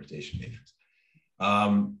other rotation matrix.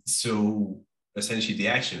 So essentially the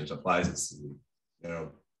action it applies is,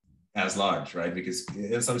 as large, right? Because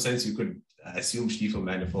in some sense you could assume Stiefel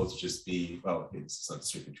manifolds just be, well, it's not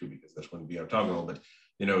strictly true because that wouldn't be orthogonal, but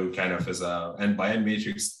kind of as a n by n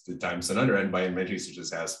matrix times another n by n matrix which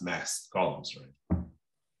just has masked columns, right?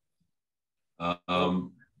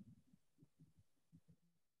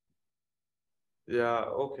 Yeah,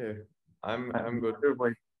 okay. I'm good.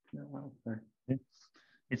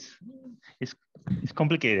 It's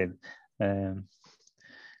complicated.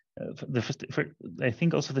 I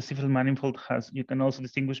think also the Stiefel manifold you can also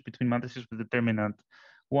distinguish between matrices with determinant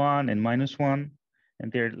 1 and -1,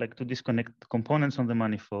 and they're like two disconnected components on the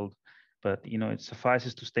manifold, but it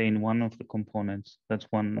suffices to stay in one of the components. That's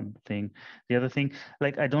one thing. The other thing,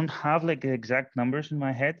 like I don't have like exact numbers in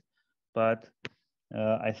my head, but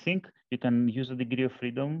I think you can use a degree of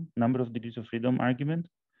freedom, number of degrees of freedom argument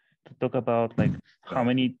to talk about like how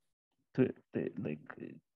many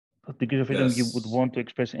degrees of freedom you would want to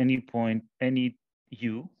express any point, any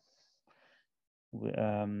u.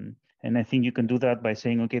 And I think you can do that by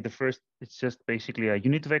saying, okay, the first, it's just basically a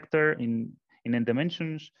unit vector in n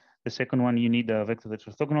dimensions. The second one, you need a vector that's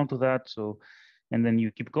orthogonal to that. So, and then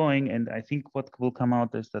you keep going. And I think what will come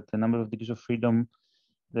out is that the number of degrees of freedom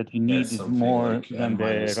that you need is more like than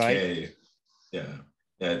the right. K. Yeah.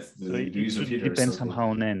 Yeah. So it depends somehow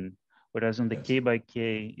on n. Whereas on the k by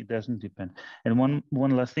k, it doesn't depend. And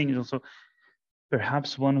one last thing is also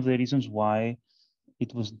perhaps one of the reasons why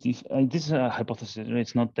it was this is a hypothesis,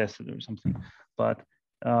 it's not tested or something, but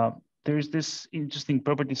there's this interesting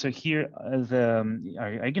property. So here, the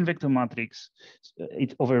eigenvector matrix,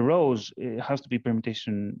 it over rows, it has to be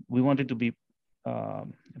permutation. We want it to be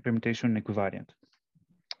permutation equivariant.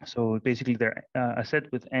 So basically, they're a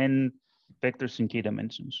set with n vectors in k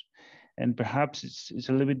dimensions. And perhaps it's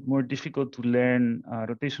a little bit more difficult to learn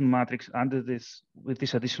rotation matrix under this with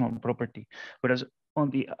this additional property. Whereas on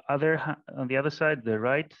the other side, the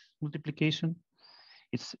right multiplication,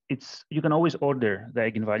 it's you can always order the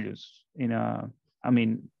eigenvalues in a,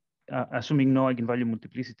 assuming no eigenvalue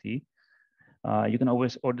multiplicity, you can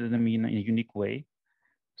always order them in a unique way.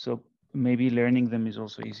 So maybe learning them is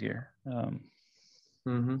also easier.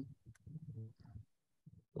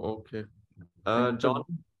 Okay. John?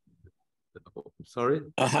 Sorry.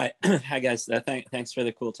 Hi, hi guys. Thanks for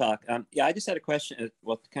the cool talk. Yeah, I just had a question.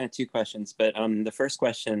 Well, kind of two questions, but the first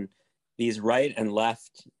question: these right and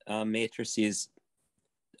left matrices,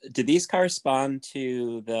 do these correspond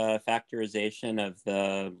to the factorization of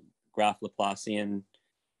the graph Laplacian?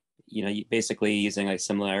 You know, basically using like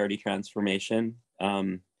similarity transformation.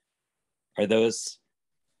 Are those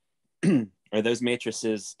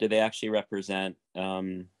matrices? Do they actually represent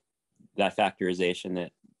that factorization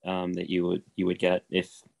that that you would get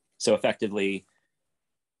if so? Effectively,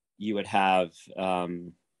 you would have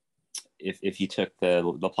if you took the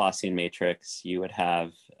Laplacian matrix, you would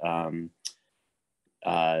have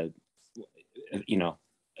you know,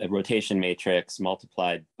 a rotation matrix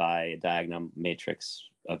multiplied by a diagonal matrix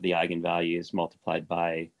of the eigenvalues multiplied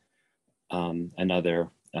by another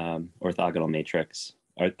orthogonal matrix.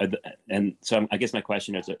 And so I guess my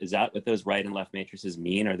question is that what those right and left matrices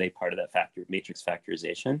mean? Are they part of that matrix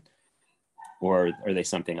factorization, or are they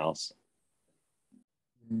something else?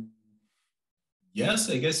 Yes,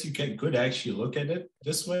 I guess you could actually look at it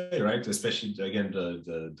this way, right? Especially, again,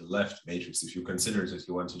 the left matrix. If you consider that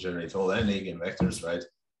you want to generate all n eigenvectors, right,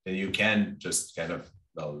 then you can just kind of,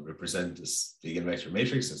 well, represent this eigenvector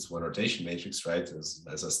matrix as one rotation matrix, right,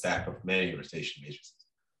 as a stack of many rotation matrices.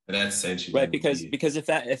 And that's essentially right, because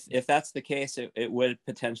if that's the case, it would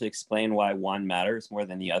potentially explain why one matters more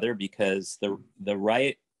than the other, because the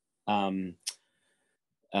right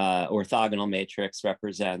orthogonal matrix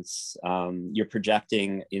represents you're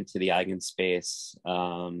projecting into the eigenspace,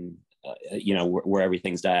 you know, where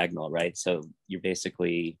everything's diagonal, right? So you're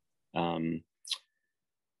basically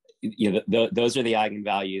you know, those are the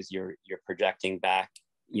eigenvalues you're projecting back,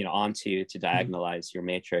 you know, onto to diagonalize your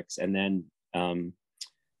matrix, and then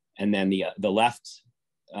the left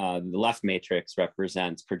matrix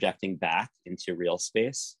represents projecting back into real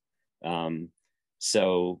space.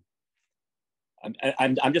 So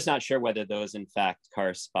I'm just not sure whether those in fact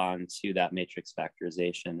correspond to that matrix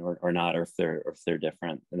factorization or not, or if they're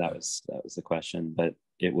different. And that was the question, but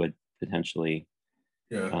it would potentially.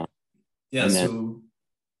 Yeah. Yeah. So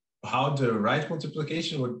how the right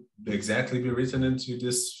multiplication would exactly be written into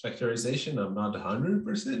this factorization, I'm not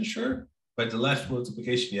 100% sure. But the left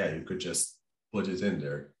multiplication, yeah, you could just put it in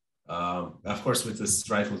there. Of course, with this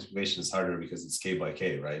right multiplication, it's harder because it's k by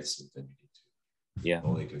k, right? So then you need to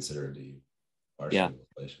only consider the partial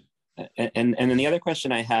multiplication. And then the other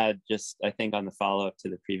question I had, just I think on the follow up to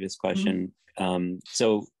the previous question.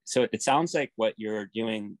 So it sounds like what you're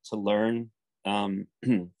doing to learn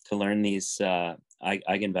these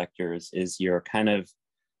eigenvectors is you're kind of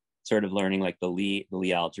sort of learning like the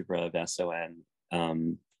Lie algebra of SON.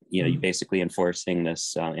 You know, you're basically enforcing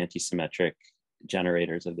this anti-symmetric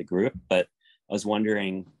generators of the group. But I was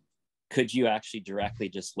wondering, could you actually directly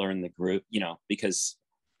just learn the group? You know, because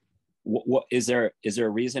what is there a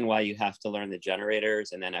reason why you have to learn the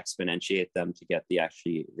generators and then exponentiate them to get the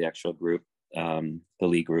actual group, the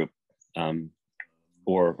Lie group,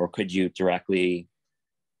 or could you directly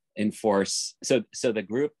enforce? So the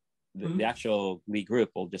group, the actual Lie group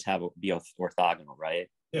will just be orthogonal, right?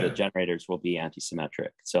 Yeah. The generators will be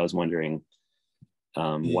anti-symmetric. So I was wondering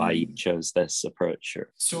why you chose this approach.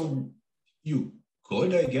 So you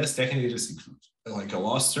could, I guess, technically just include like a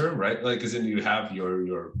loss term, right? Like, as in you have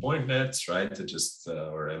your point nets, right? That just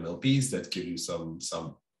or MLPs that give you some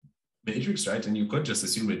matrix, right? And you could just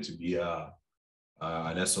assume it to be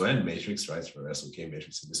an SON matrix, right? Or SOK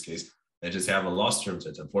matrix in this case, and just have a loss term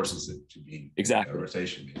that enforces it to be a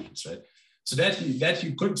rotation matrix, right? So that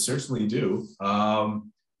you could certainly do.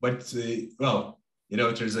 But well, you know,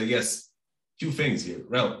 there's, I guess, two things here.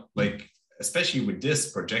 Well, like, especially with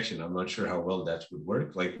this projection, I'm not sure how well that would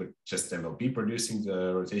work. Like with just MLP producing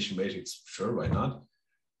the rotation matrix, sure, why not?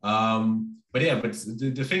 But yeah, but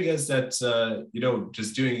the thing is that, you know,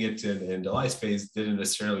 just doing it in the Lie space didn't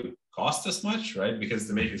necessarily cost as much, right? Because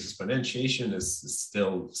the matrix exponentiation is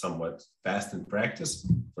still somewhat fast in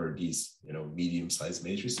practice for these, you know, medium-sized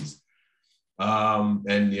matrices.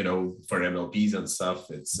 And, you know, for MLPs and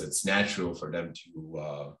stuff, it's natural for them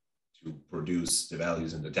to produce the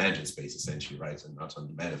values in the tangent space, essentially, right, and not on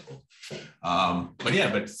the manifold. But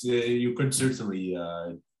yeah, but you could certainly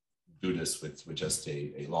do this with just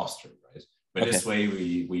a loss term, right? But this way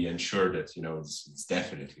we ensure that, you know, it's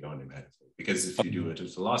definitely on the manifold, because if you do it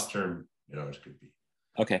with a loss term, you know, it could be.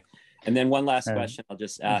 Okay. And then one last question I'll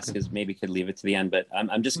just ask is maybe could leave it to the end, but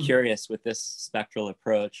I'm just curious with this spectral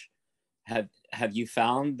approach, have you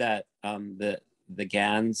found that the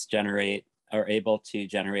GANs are able to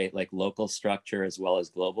generate like local structure as well as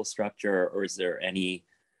global structure, or is there any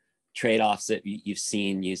trade-offs that you've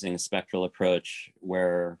seen using a spectral approach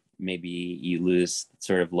where maybe you lose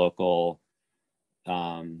sort of local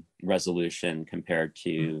resolution compared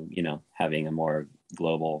to, you know, having a more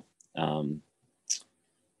global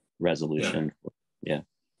resolution? Yeah.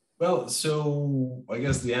 Well, so I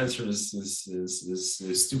guess the answer is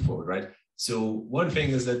twofold, right? So one thing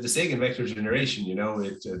is that this eigenvector generation, you know,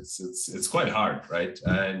 it's quite hard, right?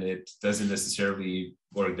 And it doesn't necessarily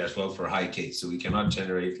work that well for high K. So we cannot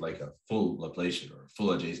generate like a full Laplacian or a full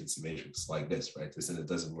adjacency matrix like this, right? And it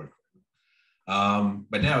doesn't work.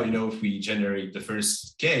 But now, you know, if we generate the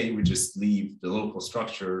first K, we just leave the local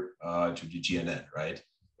structure to the GNN, right?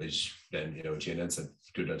 Which then, you know, GNN's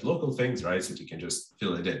good at local things, right? So you can just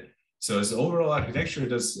fill it in. So as the overall architecture, it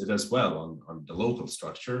does well on the local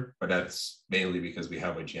structure, but that's mainly because we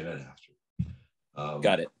have a GNN after.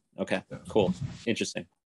 Got it. Okay, yeah. Cool. Interesting.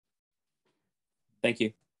 Thank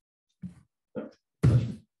you.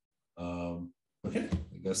 Okay,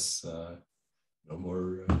 I guess no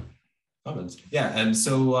more comments. Yeah, and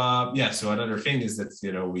so so another thing is that,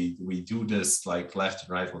 you know, we do this like left and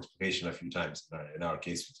right multiplication a few times. In our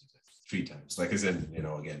case, we did it 3 times. Like as in, you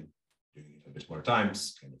know, again, doing it a bit more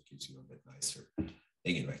times kind of gives you a bit nicer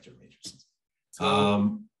eigenvector matrices.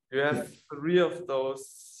 So you have three of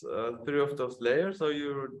those layers, or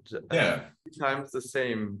you 3 times the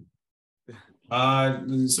same?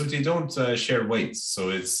 So they don't share weights. So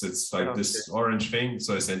it's like this orange thing.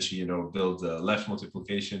 So essentially, you know, build left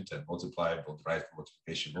multiplication, then multiply, build right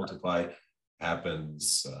multiplication, multiply,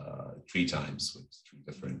 happens 3 times with 3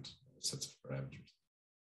 different sets of parameters.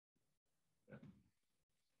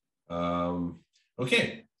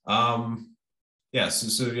 Okay.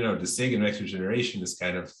 So you know, this eigenvector generation is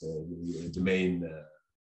kind of the main.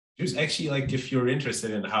 Just actually, like, if you're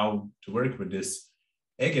interested in how to work with this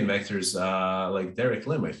eigenvectors, like Derek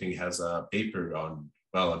Lim, I think, has a paper on,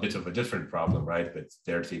 well, a bit of a different problem, right? But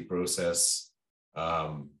there they process,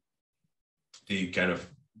 they kind of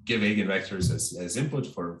give eigenvectors as input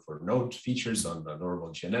for node features on the normal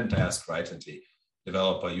GNN task, right? And they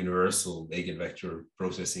develop a universal eigenvector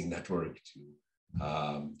processing network to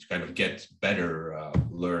kind of get better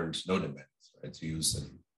learned node embeddings, right? To use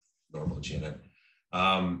in normal GNN.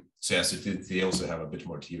 So they also have a bit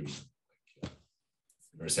more theory, like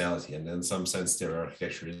universality, and in some sense their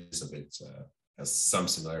architecture is a bit has some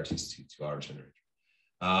similarities to our generator.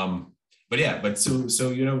 But so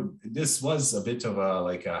you know, this was a bit of a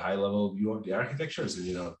high level view of the architectures, and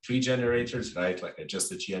you know, 3 generators, right? Like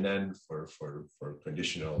just a GNN for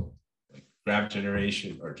conditional like graph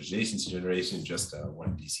generation or adjacency generation, just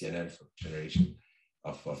 1 DCNN for generation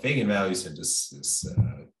of eigenvalues, and this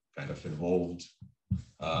kind of involved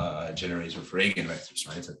generator for eigenvectors,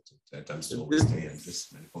 right? That tends to always stay in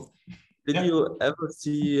this manifold. Did you ever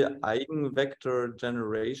see eigenvector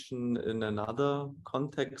generation in another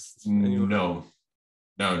context? No.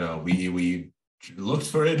 We looked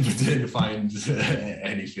for it, but didn't find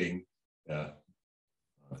anything. Yeah.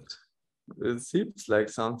 It seems like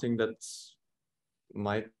something that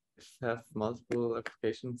might have multiple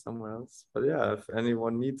applications somewhere else. But yeah, if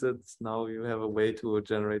anyone needs it, now you have a way to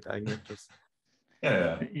generate eigenvectors.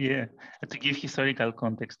 Yeah. To give historical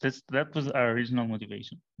context, that was our original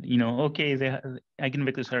motivation. You know, okay, the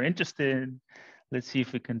eigenvectors are interested. Let's see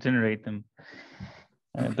if we can generate them.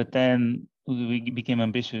 But then we became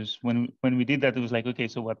ambitious. When we did that, it was like, okay,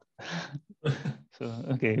 so what? So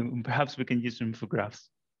okay, perhaps we can use them for graphs.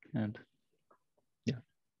 And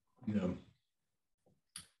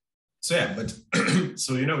but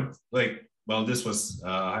so you know, like, well, this was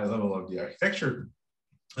high level of the architecture.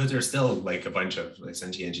 But there's still like a bunch of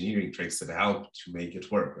essentially engineering tricks that help to make it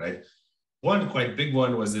work, right? One quite big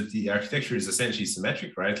one was that the architecture is essentially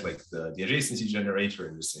symmetric, right? Like the adjacency generator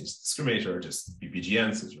and the discriminator are just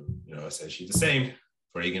PPGNs, which are, you know, essentially the same.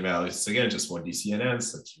 For eigenvalues, it's again just 1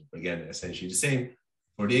 DCNNs, that's again essentially the same.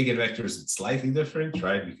 For the eigenvectors, it's slightly different,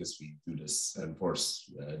 right? Because we do this and force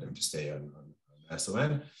them to stay on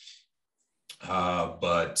SON.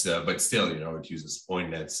 But still, you know, it uses point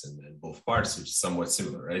nets and both parts, which is somewhat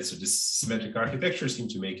similar, right? So this symmetric architecture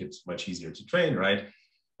seemed to make it much easier to train, right?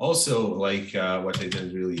 Also, like what I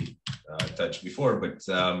didn't really touch before, but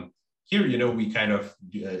here, we kind of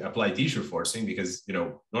apply T-shirt forcing because,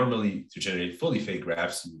 normally to generate fully fake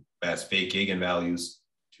graphs, you pass fake eigenvalues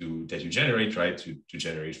that you generate, right, to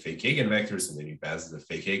generate fake eigenvectors, and then you pass the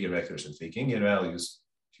fake eigenvectors and fake eigenvalues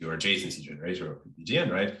to your adjacency generator or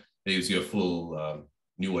PGN, right? That gives you a full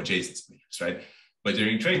new adjacency matrix, right? But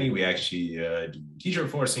during training, we actually do T-shirt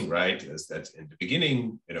forcing, right? As that in the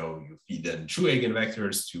beginning, you feed in true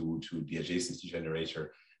eigenvectors to the adjacency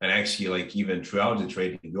generator. And actually, like even throughout the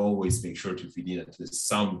training, you always make sure to feed in at least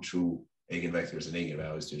some true eigenvectors and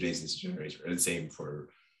eigenvalues to adjacency generator. And the same for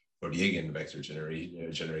the eigenvector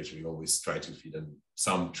generator, you always try to feed in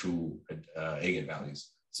some true eigenvalues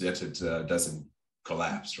so that it doesn't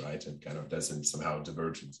collapse, right? And kind of doesn't somehow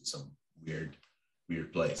diverge into some weird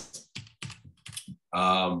place.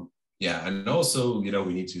 Yeah, and also, we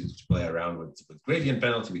need to play around with gradient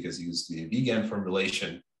penalty because you use the vegan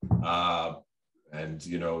formulation. And,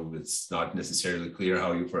 it's not necessarily clear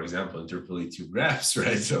how you, for example, interpolate two graphs,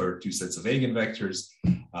 right? Or two sets of eigenvectors.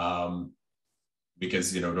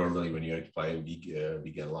 Because, normally when you apply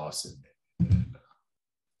vegan loss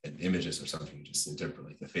in images or something, you just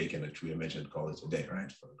interpolate a fake and a true image and call it a day,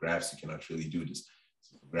 right? For graphs, you cannot really do this.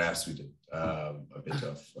 So for graphs, we did a bit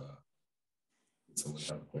of, did someone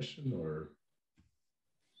have a question or?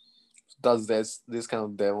 Does this kind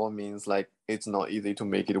of demo means like it's not easy to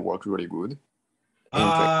make it work really good?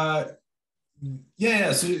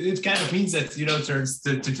 Yeah, so it kind of means that,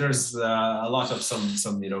 there's a lot of some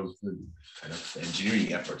kind of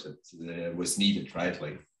engineering effort that was needed, right?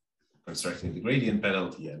 Like constructing the gradient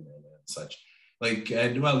penalty and such.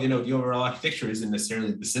 And well, the overall architecture isn't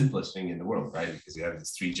necessarily the simplest thing in the world, right? Because you have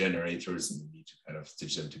these three generators and you need to kind of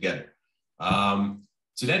stitch them together.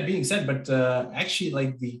 So that being said, but actually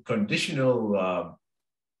like the conditional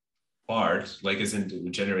part, like as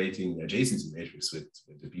in generating adjacency matrix with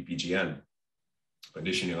the PPGN,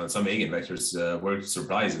 conditioning on some eigenvectors worked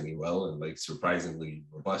surprisingly well and like surprisingly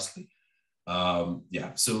robustly.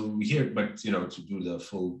 Yeah, so here, but to do the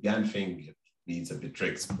full GAN thing, it needs a bit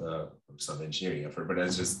tricks for some engineering effort, but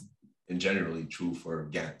that's just in generally true for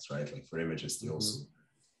GANs, right? Like for images, they also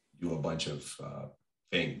do a bunch of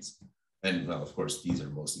things. And well, of course, these are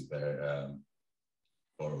mostly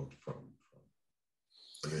borrowed from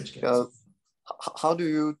image GANs. How do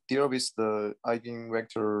you deal with the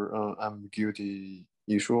eigenvector ambiguity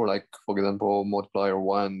issue? Like, for example, multiplier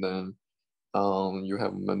 1, then you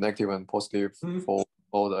have a negative and positive for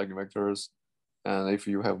all the eigenvectors. And if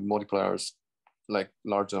you have multipliers like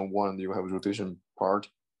larger than 1, you have a rotation part.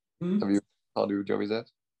 How do you deal with that?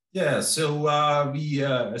 Yeah, so we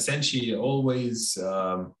essentially always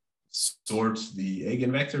sort the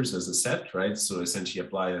eigenvectors as a set, right? So essentially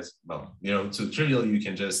apply as, well, so trivially you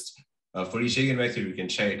can just, for each eigenvector, you can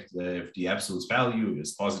check if the absolute value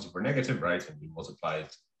is positive or negative, right? And we multiply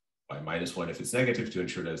it by -1 if it's negative to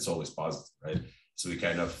ensure that it's always positive, right? So we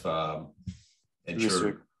kind of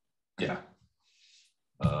ensure,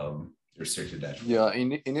 restricted that. Yeah,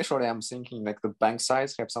 initially I'm thinking like the bank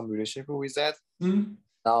size have some relationship with that.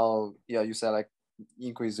 Now, yeah, you said like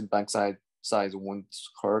increasing bank size won't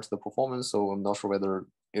hurt the performance, so I'm not sure whether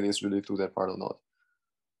it is related to that part or not.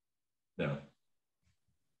 No.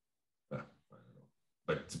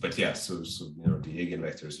 But yeah, so the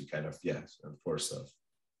eigenvectors, you kind of force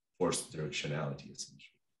directionality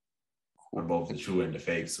essentially on both the true and the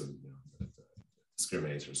fake. So the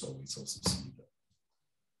discriminators always also see the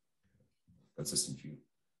consistent view.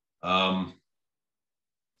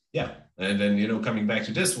 Yeah, and then coming back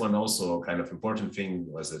to this one, also kind of important thing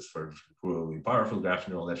was that for really powerful graph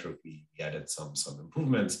neural network, we added some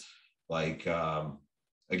improvements, like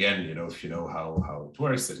again, if you know how it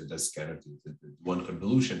works, that it does kind of the one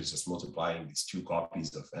convolution is just multiplying these two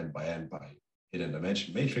copies of n by hidden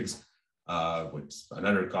dimension matrix with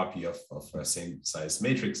another copy of a same size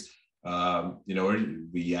matrix.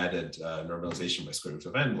 We added normalization by square root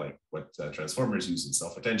of n, like what transformers use in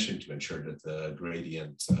self-attention to ensure that the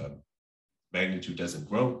gradient magnitude doesn't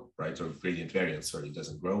grow, right? Or gradient variance, sorry,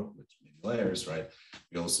 doesn't grow with many layers, right?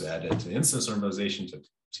 We also added instance normalization to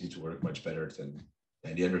seem to work much better than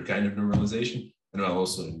any other kind of normalization. And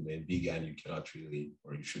also in BGAN, you cannot really,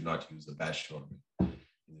 or you should not use the batch norm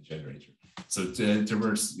in the generator. So there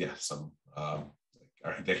were, some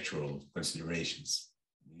architectural considerations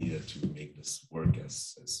needed to make this work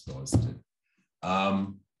as well as it did.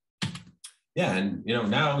 And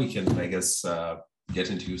now we can, I guess, get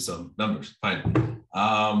into some numbers finally.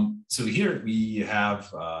 So here we have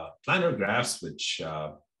planar graphs, which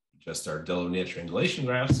just are Delaunay triangulation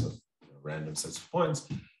graphs of random sets of points,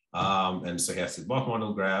 and stochastic block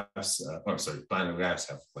model graphs. Planar graphs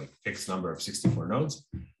have like fixed number of 64 nodes.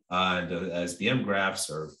 And the SBM graphs,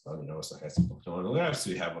 or stochastic multimodal graphs,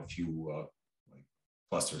 we have a few like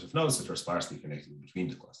clusters of nodes that are sparsely connected between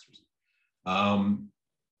the clusters. And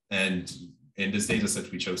in this data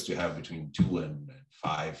set, we chose to have between 2 and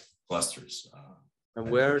 5 clusters.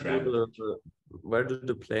 And where do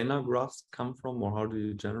the planar graphs come from, or how do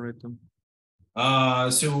you generate them?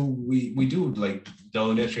 So we do like the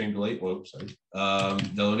linear triangulation. Oh, sorry.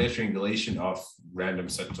 The linear triangulation of random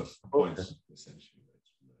sets of points, essentially.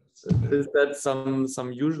 Is that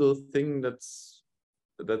some usual thing that's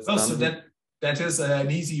done? So that is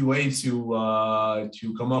an easy way to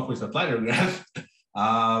come up with a planar graph.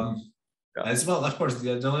 As well, of course,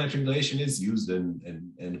 the linear triangulation is used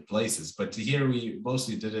in places, but here we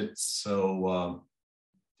mostly did it so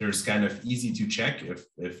there's kind of easy to check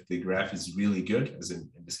if the graph is really good, as in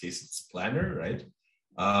this case it's planar, right?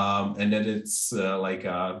 And then it's like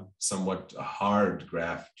a somewhat hard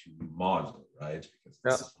graph to model, right?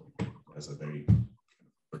 Because it has a very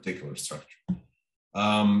particular structure.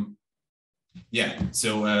 So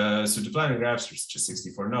the planar graphs, there's just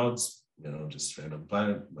 64 nodes. Just random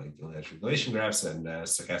planar, like the linear triangulation graphs, and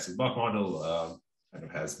stochastic block model kind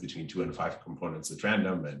of has between 2 and 5 components at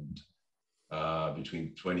random, and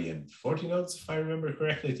between 20 and 40 nodes, if I remember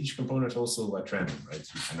correctly, at each component also at random, right?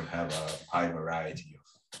 So you kind of have a high variety of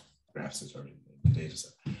graphs that are in the data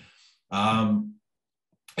set.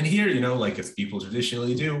 And here, like as people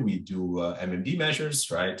traditionally do, we do MMD measures,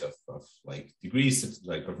 right, of like degrees,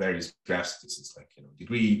 like of various graph statistics, like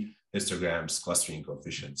degree, histograms, clustering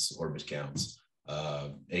coefficients, orbit counts,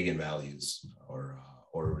 eigenvalues, or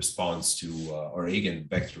response to or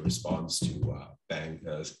eigenvector response to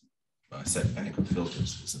set bank of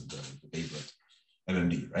filters, isn't the favorite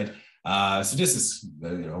MMD, right? So this is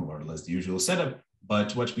more or less the usual setup.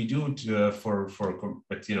 But what we do these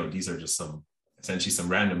are just essentially some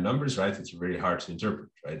random numbers, right? It's very hard to interpret,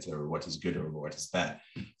 right? Or what is good or what is bad.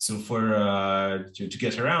 So to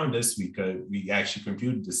get around this, we actually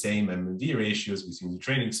compute the same MMD ratios between the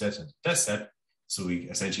training set and the test set. So we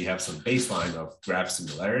essentially have some baseline of graph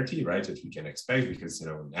similarity, right? That we can expect, because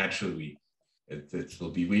naturally it will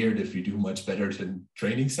be weird if we do much better than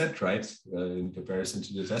training set, right? In comparison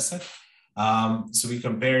to the test set. So we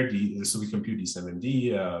compute these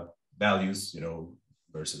MMD values,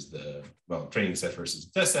 versus the training set versus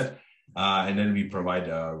the test set, and then we provide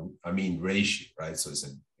a mean ratio, right? So it's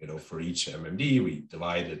for each MMD, we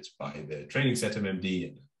divide it by the training set MMD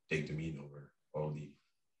and take the mean over all the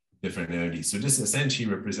different MMDs. So this essentially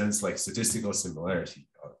represents like statistical similarity.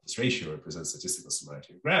 This ratio represents statistical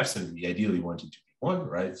similarity of graphs, and we ideally want it to be 1,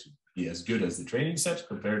 right? To be as good as the training set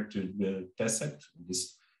compared to the test set in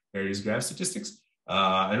this various graph statistics.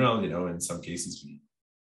 And in some cases we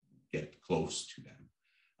get close to that.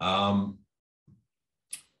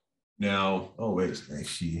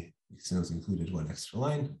 Actually, Excel's included one extra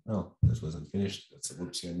line. Oh, this wasn't finished. That's a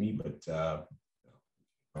whoopsie on me, but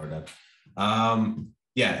ignore that.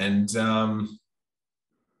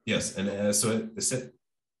 Yes, and so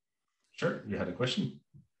sure, you had a question?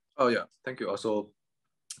 Oh yeah, thank you. Also,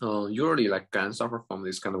 usually like GAN suffer from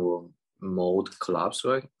this kind of mode collapse,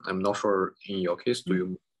 right? I'm not sure in your case, do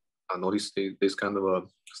you notice this kind of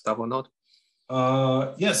stuff or not?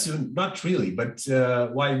 Yes, not really, but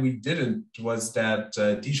why we didn't was that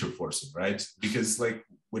teacher forcing, right? Because like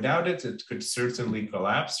without it, it could certainly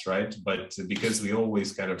collapse, right? But because we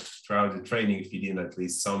always kind of throughout the training feed in at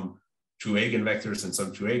least some true eigenvectors and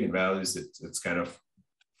some true eigenvalues, it's kind of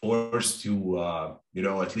forced to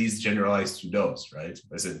at least generalize to those, right?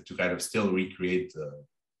 As in to kind of still recreate the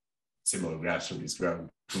similar graphs from these ground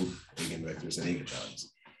truth eigenvectors and eigenvalues.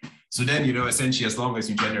 So then, essentially, as long as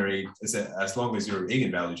you generate, as long as your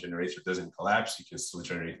eigenvalue generator doesn't collapse, you can still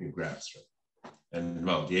generate new graphs, right? And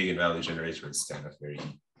well, the eigenvalue generator is kind of very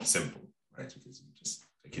simple, right? Because you just,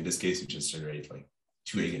 like in this case, you just generate like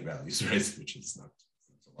 2 eigenvalues, right? Which is not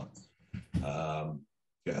a lot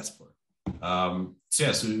to ask for. So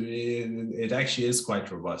it actually is quite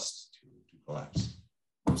robust to collapse.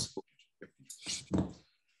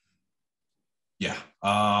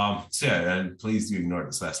 And please do ignore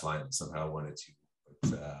this last line. I somehow wanted to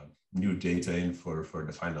put new data in for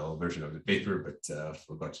the final version of the paper, but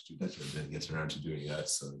forgot to do that and didn't get around to doing that.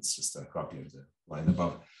 So it's just a copy of the line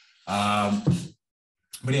above.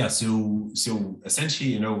 So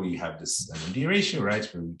essentially, we have this MMD ratio, right?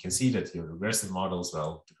 Where we can see that your regressive models,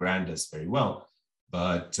 well, the GRAND does very well,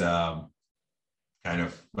 but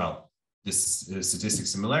this statistic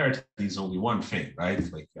similarity is only one thing, right?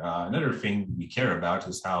 Like another thing we care about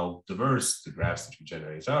is how diverse the graphs that we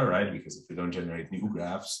generate are, right? Because if we don't generate new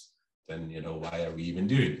graphs, then why are we even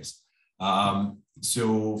doing this?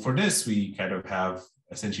 So for this, we kind of have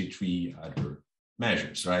essentially three other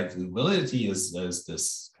measures, right? The validity is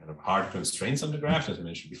this kind of hard constraints on the graph, as I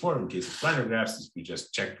mentioned before. In case of planar graphs, we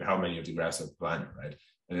just check how many of the graphs are planar, right?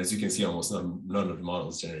 And as you can see, almost none of the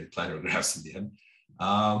models generate planar graphs in the end.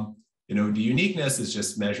 You know, the uniqueness is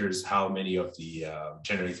just measures how many of the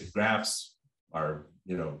generated graphs are,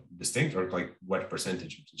 you know, distinct, or like what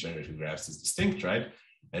percentage of the generated graphs is distinct, right?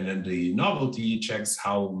 And then the novelty checks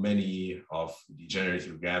how many of the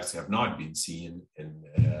generated graphs have not been seen in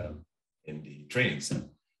the training set.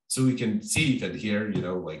 So we can see that here, you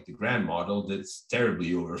know, like the grand model that's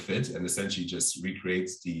terribly overfit and essentially just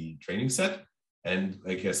recreates the training set. And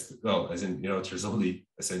I guess, well, as in, you know, there's only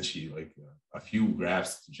essentially like a few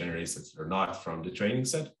graphs to generate that are not from the training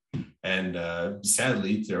set. And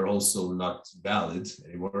sadly, they're also not valid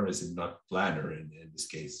anymore, as in not planar in this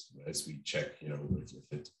case, as we check, you know, if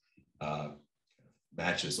it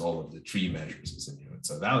matches all of the three measures. As in, you know, it's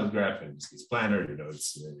a valid graph, and in this case planar, you know,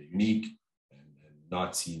 it's unique and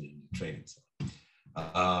not seen in the training set.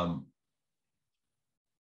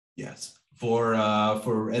 Yes. For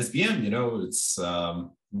SBM, you know, it's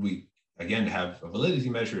we again have a validity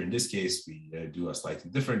measure. In this case, we do a slightly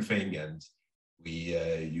different thing, and we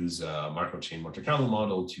use a Markov chain Monte Carlo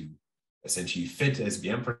model to essentially fit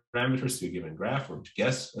SBM parameters to a given graph, or to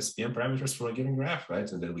guess SBM parameters for a given graph,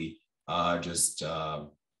 right? And then we just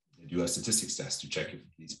do a statistics test to check if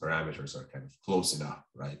these parameters are kind of close enough,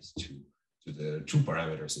 right, to the true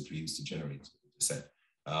parameters that we use to generate the set.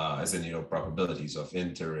 As in, you know, probabilities of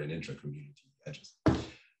inter and intra-community edges.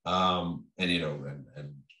 And, you know,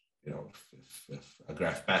 and you know, if a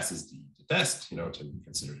graph passes the test, you know, to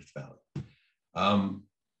consider it valid.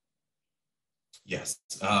 Yes,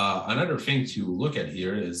 another thing to look at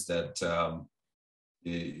here is that,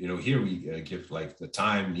 you know, here we give like the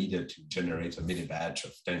time needed to generate a mini batch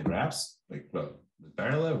of 10 graphs, like, well,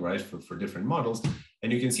 parallel, right, for different models.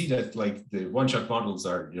 And you can see that like the one-shot models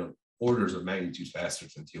are, you know, orders of magnitude faster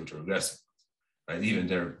than the autoregressive, right? Even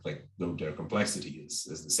their, like, though their complexity is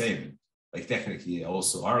the same. Like technically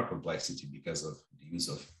also our complexity, because of the use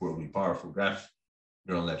of probably powerful graph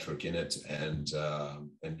neural network in it, and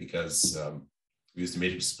because we use the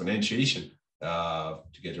matrix exponentiation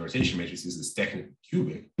to get the rotation matrices, is technically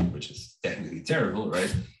cubic, which is technically terrible,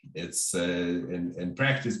 right? It's in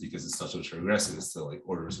practice, because it's not autoregressive, it's still like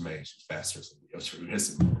orders of magnitude faster than the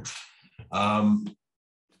autoregressive models.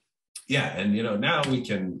 Yeah, and you know, now we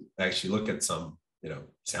can actually look at some, you know,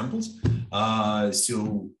 samples.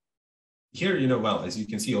 So here, you know, well, as you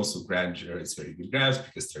can see, also grand generates very good graphs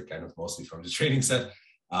because they're kind of mostly from the training set.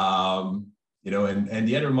 You know, and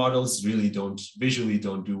the other models really visually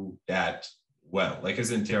don't do that well. Like,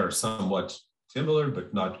 as in, they are somewhat similar,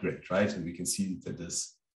 but not great, right? And we can see that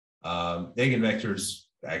this eigenvectors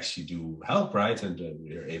actually do help, right? And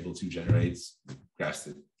we're able to generate graphs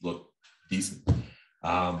that look decent.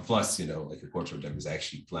 Plus, you know, like a quarter of them is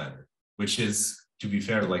actually planar, which is, to be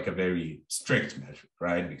fair, like a very strict metric,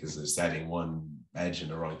 right? Because there's adding one edge in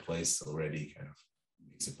the wrong place already kind of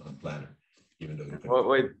makes it non-planar, even though you can... Oh,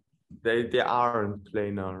 wait, they aren't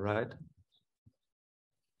planar, right?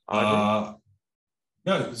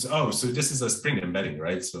 No, so this is a spring embedding,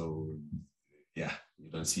 right? So yeah, you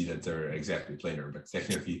don't see that they're exactly planar, but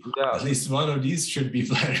technically, yeah, at least one of these should be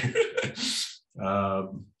planar.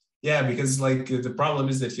 Yeah, because like the problem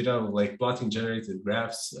is that, you know, like plotting generated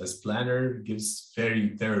graphs as planar gives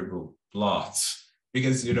very terrible plots,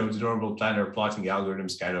 because, you know, the normal planar plotting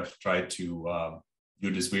algorithms kind of try to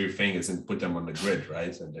do this weird thing as in put them on the grid,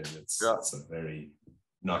 right? And then it's a very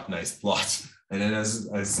not nice plot. And then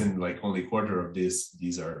as in like only quarter of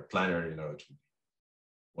these are planar, you know, it would be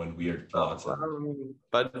one weird plot.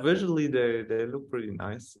 But visually they look pretty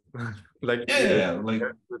nice. Like like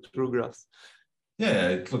the true graphs. Yeah,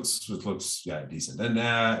 it looks yeah, decent.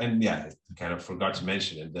 And yeah, I kind of forgot to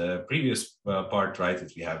mention in the previous part, right,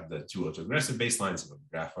 that we have the two autoregressive baselines of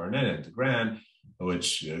graph RNN and the GRAN,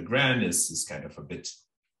 which GRAN is kind of a bit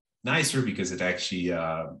nicer because it actually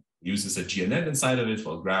uses a GNN inside of it,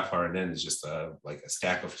 while graph RNN is just like a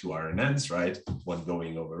stack of two RNNs, right? One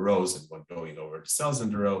going over rows and one going over the cells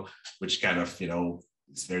in the row, which kind of, you know,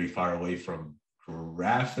 is very far away from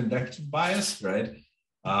graph inductive bias, right?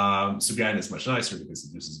 So GRAN is much nicer because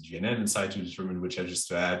it uses GNN inside to determine which edges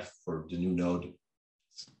to add for the new node.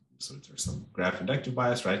 So there's some graph inductive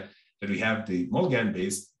bias, right? Then we have the MOLGAN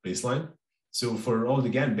baseline. So for all the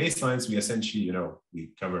GAN baselines, we essentially, you know,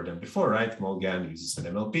 we covered them before, right? MOLGAN uses an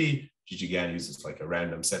MLP, GGGAN uses like a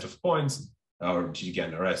random set of points, or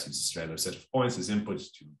GGGAN RS uses a random set of points as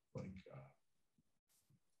inputs to like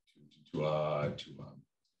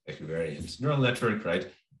equivariant neural network, right?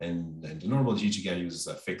 And the normal GGGAN uses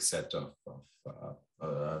a fixed set of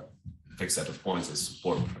fixed set of points as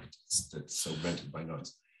support, right? That's segmented by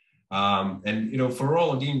noise. And for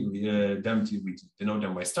all of them, we denote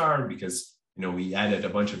them by star because we added a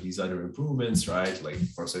bunch of these other improvements, right? Like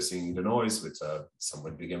processing the noise with a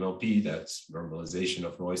somewhat big MLP, that's normalization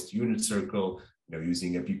of noise to unit circle,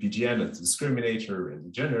 using a PPGN as a discriminator and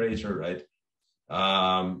the generator, right?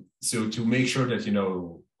 So to make sure that,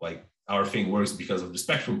 like our thing works because of the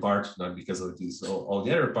spectrum part, not because of these all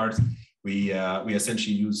the other parts, we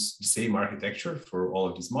essentially use the same architecture for all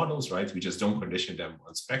of these models, right? We just don't condition them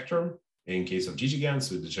on spectrum in case of GGGAN,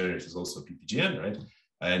 so the generator is also PPGN, right?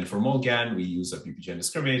 And for MOLGAN, we use a PPGN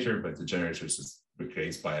discriminator, but the generator is just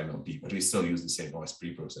replaced by MLP, but we still use the same OS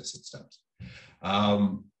pre-processing steps.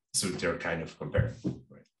 So they're kind of comparable,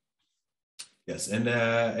 right? Yes, and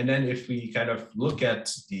then if we kind of look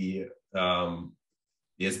at the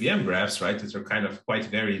SVM graphs, right, that are kind of quite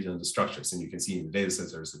varied in the structures, and you can see in the data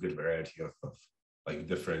set there's a good variety of like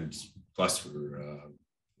different cluster,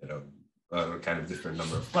 kind of different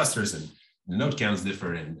number of clusters, and the node counts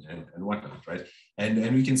differ and whatnot, right?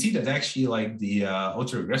 And we can see that actually like the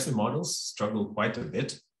autoregressive models struggle quite a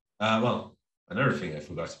bit. Well, another thing I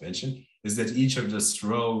forgot to mention is that each of this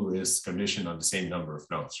row is conditioned on the same number of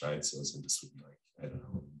nodes, right? So this would be like, I don't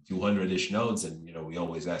know, 200-ish nodes, and we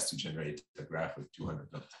always ask to generate a graph with 200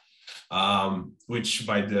 nodes, which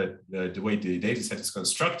by the way the data set is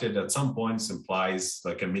constructed at some points implies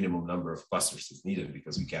like a minimum number of clusters is needed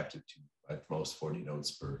because we capped it to at most 40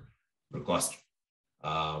 nodes per cluster.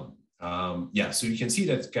 Yeah, so you can see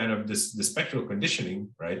that kind of the spectral conditioning,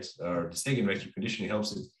 right, or the eigenvector conditioning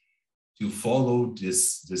helps it to follow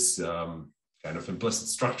this kind of implicit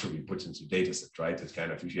structure we put into the data set, right? That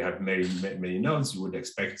kind of, if you have many nodes, you would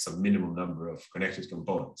expect some minimum number of connected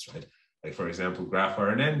components, right? Like for example, graph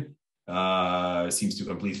RNN seems to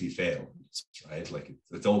completely fail, right? Like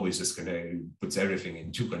it always just puts everything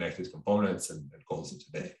in two connected components and calls it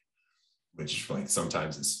a day, which like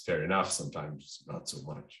sometimes is fair enough, sometimes not so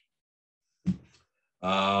much.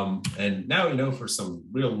 And now, for some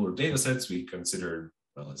real world data sets, we consider,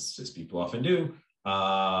 well, as people often do,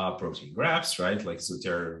 protein graphs, right? Like, so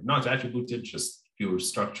they're not attributed, just pure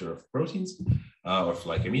structure of proteins, or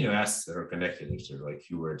like amino acids that are connected if they're like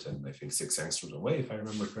fewer than, I think, 6 angstroms away, if I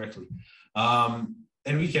remember correctly.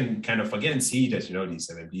 And we can kind of again see that, these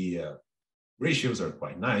MMD ratios are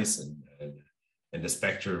quite nice, and the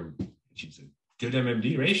spectrum achieves a good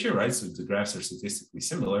MMD ratio, right? So the graphs are statistically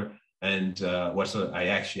similar. And what I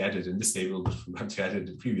actually added in this table, but forgot to add in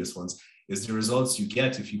the previous ones, is the results you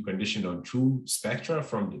get if you condition on true spectra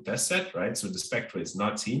from the test set, right? So the spectra is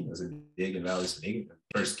not seen as in the eigenvalues and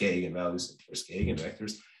first k eigenvalues and first k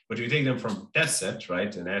eigenvectors, but you take them from test set,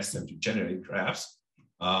 right, and ask them to generate graphs.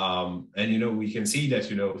 And we can see that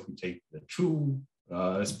if we take the true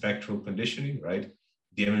spectral conditioning, right,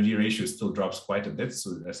 the MMD ratio still drops quite a bit.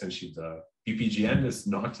 So essentially the PPGN is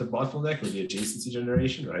not the bottleneck or the adjacency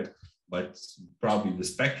generation, right? But probably the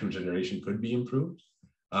spectral generation could be improved.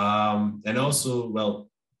 And also, well,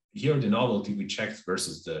 here the novelty we checked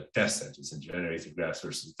versus the test set is in generated graphs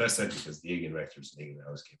versus the test set because the eigenvectors and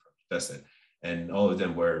eigenvalues came from the test set. And all of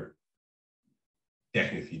them were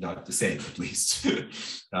technically not the same, at least.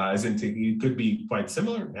 As in, it could be quite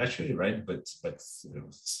similar, naturally, right? But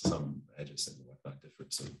some edges and whatnot differ,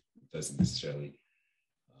 so it doesn't necessarily.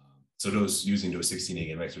 So using those 16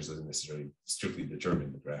 eigenvectors doesn't necessarily strictly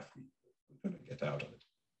determine the graph we're going to get out of it.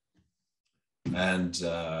 And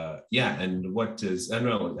yeah, and what is, and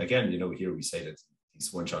well, again, here we say that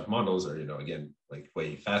these one-shot models are, again, like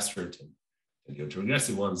way faster than the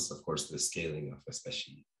autoregressive ones. Of course, the scaling of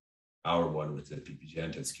especially our one with the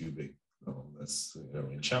PPGN that's cubic, that's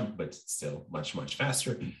in chump, but still much, much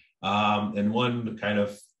faster. And one kind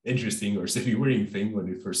of interesting or semi-worrying thing when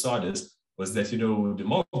we first saw this was that, the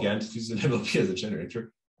MOLGAN, to use an MLP as a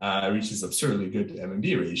generator, reaches absurdly good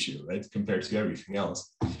MMD ratio, right, compared to everything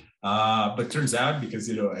else. But turns out, because,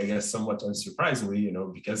 I guess somewhat unsurprisingly,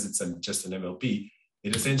 because it's just an MLP,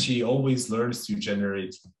 it essentially always learns to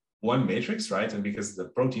generate one matrix, right? And because the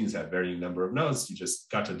proteins have varying number of nodes, you just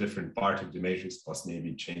cut a different part of the matrix, plus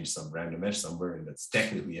maybe change some random edge somewhere, and that's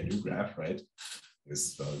technically a new graph, right?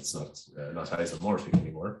 Because it's not isomorphic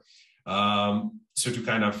anymore. So to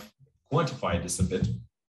kind of quantify this a bit,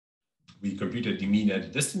 we computed the mean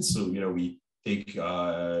edge distance. So, we take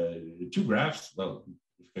 2 graphs, well, if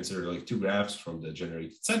you consider like 2 graphs from the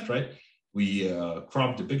generated set, right? We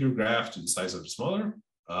crop the bigger graph to the size of the smaller,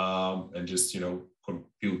 and just,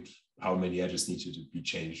 compute how many edges need to be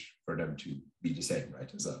changed for them to be the same,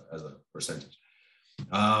 right, as a percentage.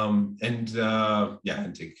 And yeah,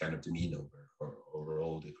 and take kind of the mean over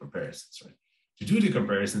all the comparisons, right? to do the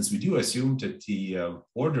comparisons, we do assume that the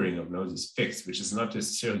ordering of nodes is fixed, which is not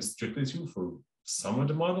necessarily strictly true for some of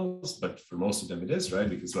the models, but for most of them it is, right?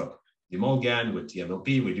 Because, well, the Mulgan with the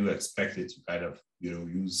MLP, we do expect it to kind of,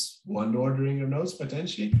 use one ordering of nodes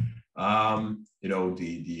potentially. The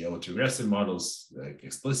autoregressive models like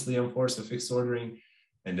explicitly enforce a fixed ordering.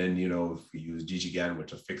 And then, if we use GGGAN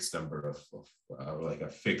with a fixed number of like a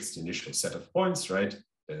fixed initial set of points, right?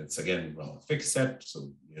 Then it's again, well, a fixed set.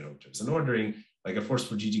 So, there's an ordering, like of course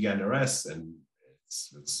for GGGAN RS, and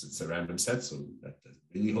it's a random set, so that doesn't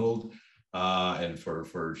really hold. And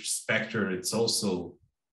for SPECTRE, it's also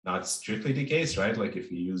not strictly the case, right? Like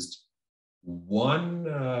if we used one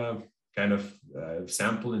kind of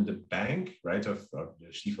sample in the bank, right, of the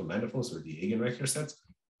Stiefel manifolds or the eigenvector sets,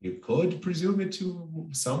 you could presume it to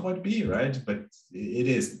somewhat be, right? But it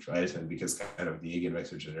isn't, right? And because kind of the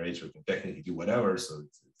eigenvector generator can technically do whatever, so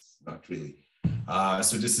it's not really.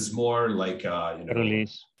 So this is more like,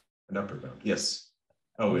 Karolis. An upper bound. Yes.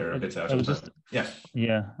 Oh, we're a bit out of time. Yeah.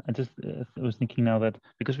 Yeah, I was thinking now that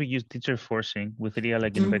because we use teacher forcing with real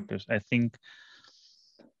eigenvectors, I think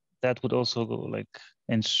that would also go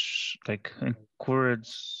encourage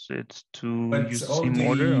it to use the same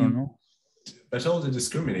order, or no? But all the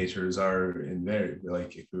discriminators are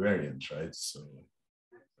equivariant, right? So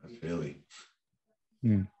not really.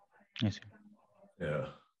 I see. Yeah.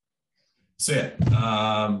 So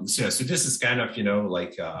this is kind of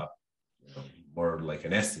more like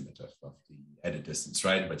an estimate of the edit distance,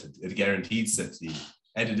 right? But it guarantees that the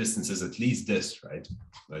edit distance is at least this, right?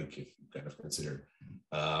 Like if you kind of consider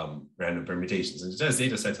random permutations, and it has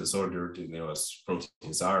data sets as ordered, as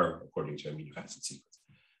proteins are according to amino acid sequence.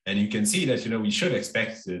 And you can see that we should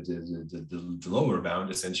expect the lower bound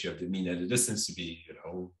essentially of the mean edit distance to be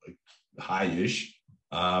like high-ish,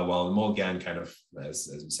 while the Mulgan kind of, as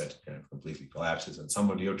we said, kind of completely collapses. And some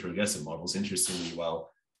of the autoregressive models, interestingly,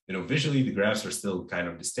 while visually the graphs are still kind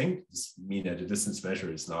of distinct, this mean edit distance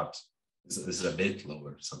measure is a bit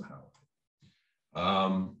lower somehow.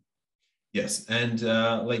 Yes, and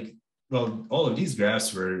all of these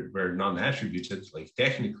graphs were non-attributed, like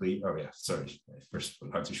technically. Oh yeah, sorry. First,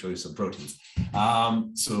 I'll have to show you some proteins.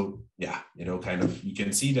 So yeah, kind of, you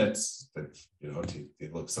can see that they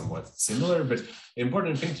look somewhat similar. But the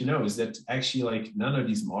important thing to know is that actually, none of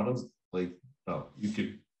these models, you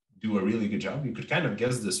could do a really good job. You could kind of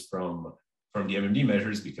guess this from the MMD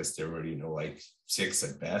measures, because there were 6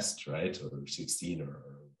 at best, right, or 16, or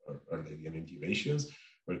the MMD ratios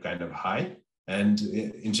were kind of high. And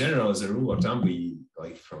in general, as a rule of thumb, we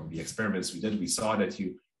from the experiments we did, we saw that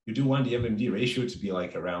you do want the MMD ratio to be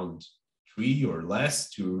around 3 or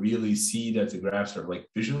less to really see that the graphs are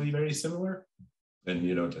visually very similar. Then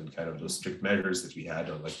then kind of those strict measures that we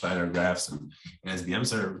had on planar graphs and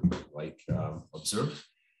SBMs are observed.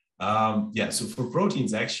 So for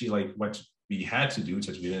proteins, actually, what we had to do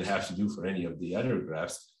that we didn't have to do for any of the other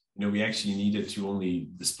graphs, we actually needed to only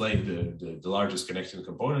display the largest connecting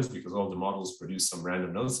components, because all the models produce some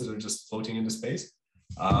random nodes that are just floating into space.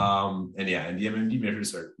 And the MMD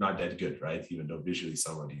measures are not that good, right? Even though visually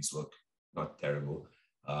some of these look not terrible.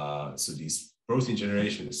 So these protein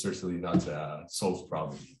generation is certainly not a solved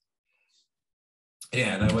problem.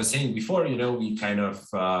 Yeah, and I was saying before, we kind of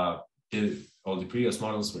did all the previous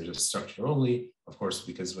models were just structure only, of course,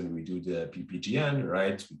 because when we do the PPGN,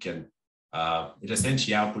 right, we can it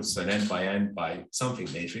essentially outputs an n by n by something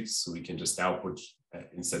matrix. So we can just output,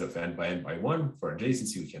 instead of n by 1 for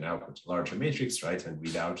adjacency, we can output a larger matrix, right? And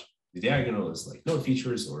read out the diagonal as node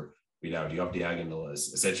features, or read out the off diagonal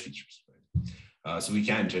as edge features, right? So we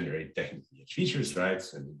can generate technically edge features, right?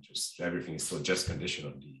 And just everything is still just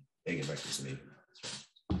conditional on the eigenvectors and eigenvalues,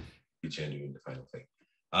 right? Be genuine, the final thing.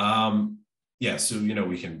 So we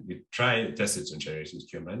try test it and generate these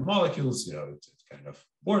QMN molecules. It kind of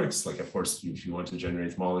works. Of course, if you want to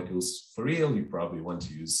generate molecules for real, you probably want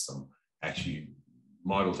to use some actually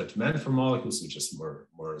model that meant for molecules, which is more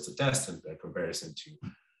as a test and a comparison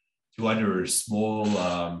to other small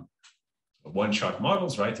one-shot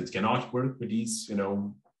models, right? It cannot work with these,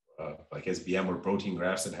 SBM or protein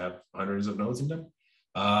graphs that have hundreds of nodes in them.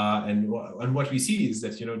 And what we see is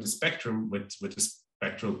that the spectrum with the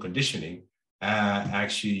spectral conditioning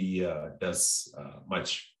actually does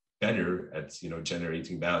much better at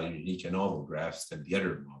generating value unique and novel graphs than the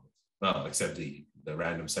other models. Well, except the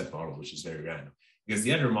random set model, which is very random. Because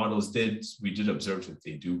the other models we did observe that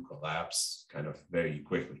they do collapse kind of very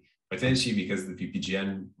quickly. Potentially because the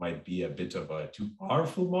PPGN might be a bit of a too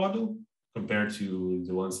powerful model compared to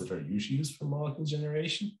the ones that are usually used for molecule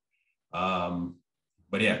generation.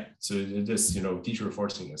 But yeah, so this, teacher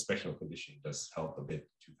forcing and spectral conditioning does help a bit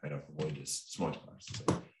to kind of avoid this smart collapse. So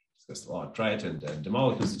discussed a lot, right? And the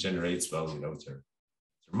molecules it generates, well, they're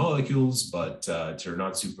molecules, but they're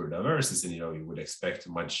not super diverse. As in, you would expect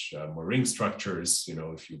much more ring structures,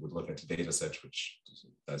 if you would look at the data set, which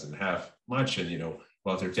doesn't have much. And,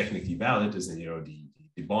 while they're technically valid, as in,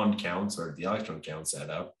 the bond counts or the electron counts add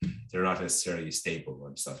up, they're not necessarily stable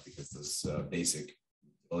and stuff because those basic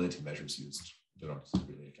validity measures used do not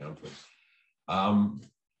really account for it.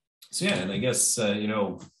 So yeah, and I guess,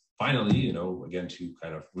 finally, again, to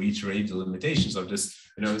kind of reiterate the limitations of this,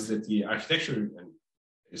 is that the architecture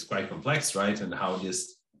is quite complex, right? And how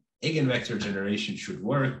this eigenvector generation should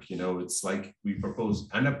work, it's like we propose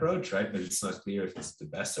an approach, right? But it's not clear if it's the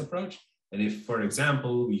best approach. And if, for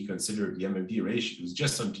example, we consider the MMD ratios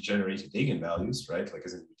just on generated eigenvalues, right? Like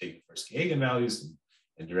as in we take the first k eigenvalues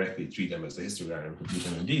and directly treat them as a histogram and compute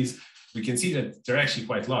MMDs, we can see that they're actually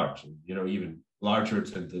quite large, and, even larger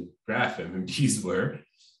than the graph MMDs were.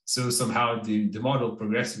 So somehow the model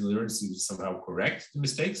progressively learns to somehow correct the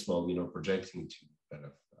mistakes while, projecting to kind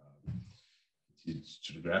of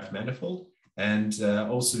to the graph manifold. And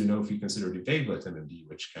also, if we consider the wavelet MMD,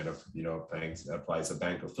 which kind of, applies a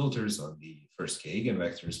bank of filters on the first k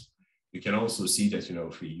eigenvectors, we can also see that,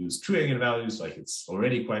 if we use true eigenvalues, like it's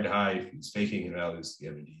already quite high. If we use fake eigenvalues, the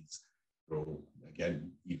MMDs grow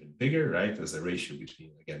again even bigger, right? As a ratio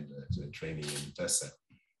between, again, the training and the test set.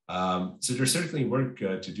 So there's certainly work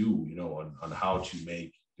to do, on how to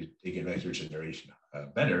make the eigenvector generation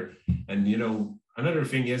better. And, another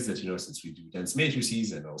thing is that, since we do dense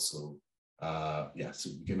matrices and also, so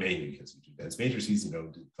we can mainly, because we do dense matrices,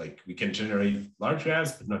 like we can generate large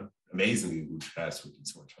graphs, but not amazingly huge graphs with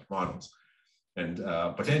these one-shot models. And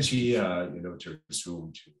potentially, there's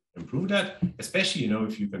room to improve that, especially,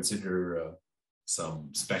 if you consider some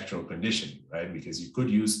spectral conditioning, right? Because you could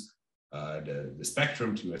use the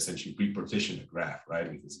spectrum to essentially pre-partition the graph,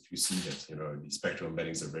 right? Because if you see that, the spectral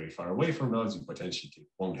embeddings are very far away from those, you potentially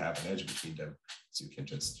won't have an edge between them. So you can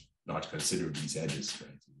just not consider these edges,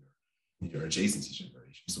 right? In your adjacency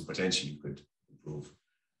generation. So potentially you could improve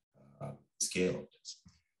scale of this.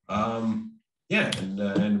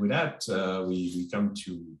 And with that, we come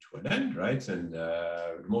to an end, right? And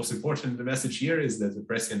the most important message here is that the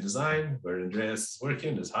Prescient design, where Andreas is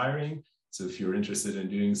working, is hiring. So if you're interested in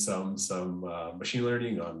doing some machine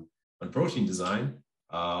learning on protein design,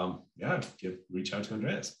 reach out to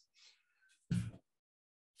Andreas.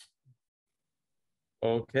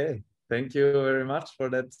 Okay, thank you very much for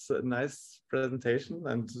that nice presentation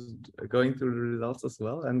and going through the results as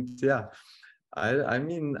well. And yeah, I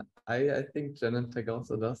think Genentech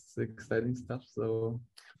also does exciting stuff, so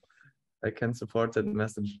I can support that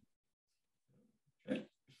message. Okay.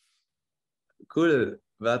 Cool.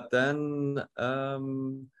 But then,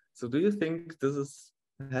 so do you think this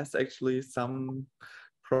has actually some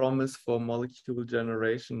promise for molecule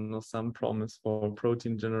generation or some promise for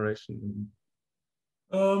protein generation?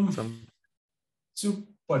 So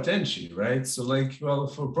potentially, right? So like, well,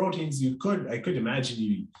 for proteins, I could imagine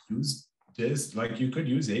you use this, like you could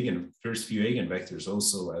use first few eigenvectors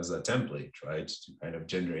also as a template, right? To kind of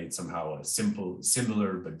generate somehow a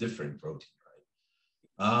similar but different protein,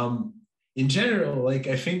 right? In general, like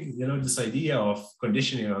I think, this idea of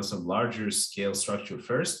conditioning on some larger scale structure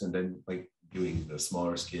first and then like doing the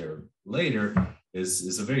smaller scale later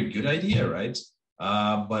is a very good idea, right?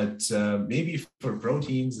 But maybe for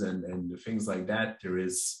proteins and things like that, there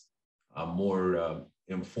is a more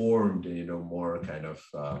informed, more kind of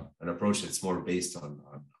an approach that's more based on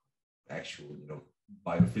actual,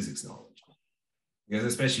 biophysics knowledge. Because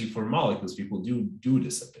especially for molecules, people do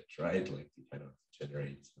this a bit, right? Like they kind of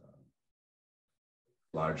generate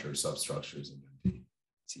larger substructures and then they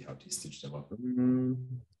see how they stitch them up.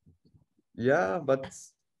 Yeah, but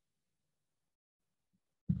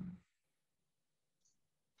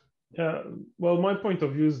yeah, well, my point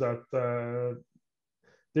of view is that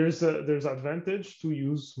there's advantage to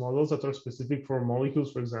use models that are specific for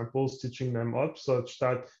molecules, for example, stitching them up such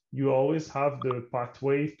that you always have the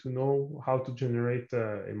pathway to know how to generate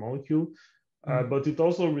a molecule. But it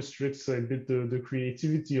also restricts a bit the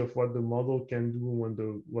creativity of what the model can do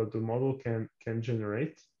what the model can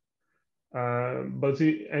generate. But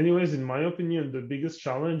anyways, in my opinion, the biggest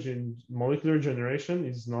challenge in molecular generation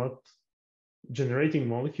is not generating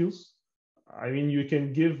molecules. I mean, you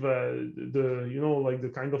can give like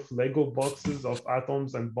the kind of Lego boxes of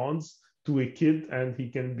atoms and bonds to a kid, and he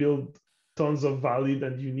can build tons of valid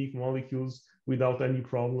and unique molecules without any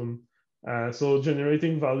problem. So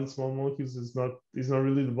generating valid small molecules is not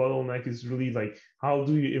really the bottleneck. It's really like, how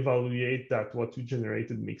do you evaluate that what you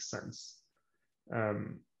generated makes sense? I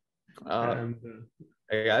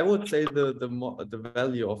would say the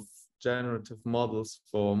value of generative models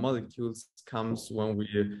for molecules comes when we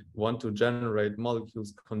want to generate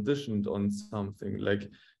molecules conditioned on something, like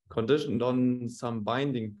conditioned on some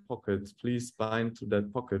binding pocket, please bind to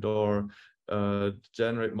that pocket, or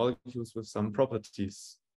generate molecules with some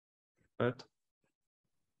properties, right?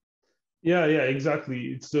 Yeah, exactly.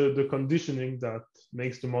 It's the conditioning that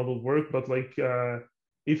makes the model work. But like,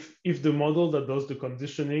 if the model that does the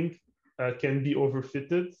conditioning can be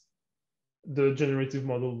overfitted, the generative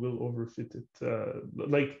model will overfit it.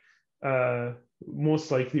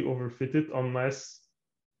 Most likely overfit it, unless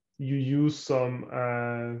you use some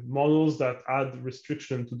models that add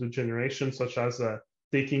restriction to the generation, such as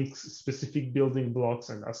taking specific building blocks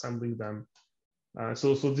and assembling them.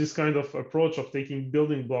 So this kind of approach of taking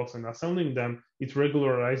building blocks and assembling them, it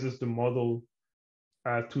regularizes the model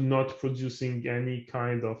to not producing any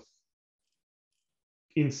kind of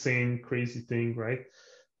insane, crazy thing, right?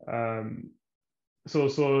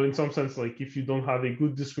 So in some sense, like if you don't have a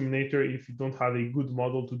good discriminator, if you don't have a good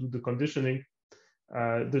model to do the conditioning,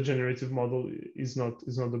 the generative model is not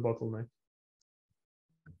the bottleneck.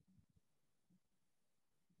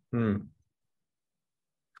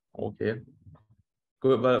 Okay.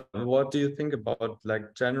 Good, but what do you think about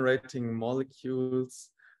like generating molecules,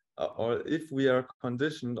 or if we are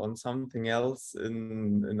conditioned on something else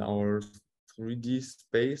in our 3D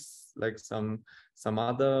space, like some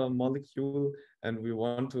other molecule, and we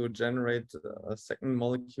want to generate a second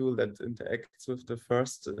molecule that interacts with the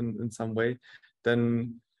first in some way,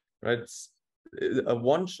 then right, a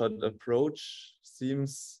one-shot approach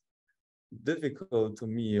seems difficult to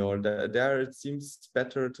me, or there it seems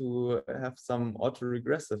better to have some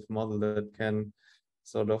autoregressive model that can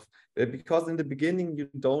sort of, because in the beginning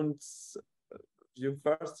you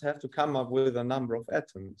first have to come up with a number of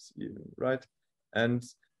atoms, right? And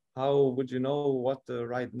how would you know what the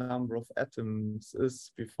right number of atoms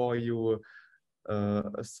is before you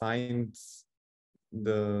assigned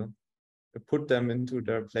put them into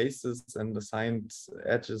their places and assigned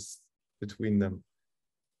edges between them?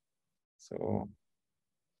 So,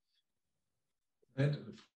 right.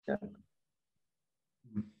 Yeah.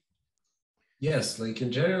 Yes, like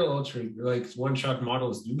in general, like one-shot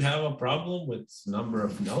models do have a problem with number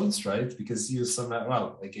of nodes, right? Because you somehow,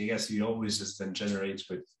 well, like I guess you always just then generate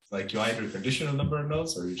with, like you either condition a number of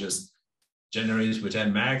nodes or you just generate with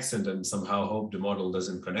n max and then somehow hope the model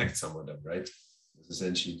doesn't connect some of them, right? It's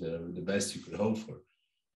essentially the best you could hope for.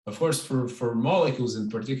 Of course, for molecules in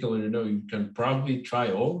particular, you can probably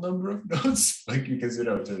try all number of nodes, like because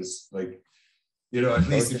there's like, at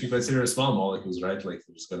least if you consider small molecules, right? Like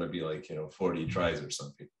there's going to be like 40 tries or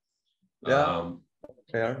something. Yeah.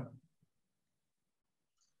 Fair.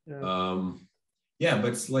 Yeah, but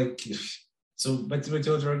it's like but with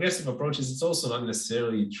autoregressive approaches, it's also not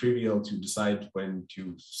necessarily trivial to decide when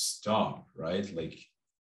to stop, right? Like.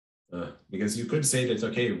 Because you could say that,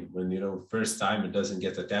 okay, when first time it doesn't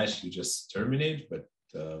get attached, you just terminate, but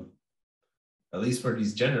at least for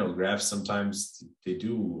these general graphs, sometimes they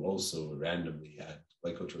do also randomly add,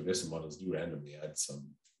 like autoregressive models do randomly add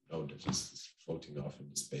some node that just is floating off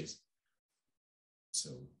into space.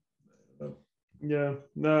 So I don't know. Yeah,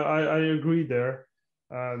 no, I agree there.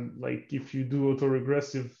 Like if you do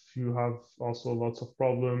autoregressive, you have also lots of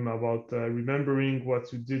problem about remembering what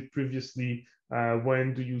you did previously.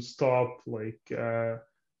 When do you stop? Like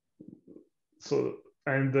so,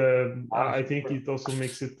 and I think it also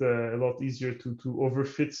makes it a lot easier to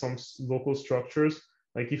overfit some local structures.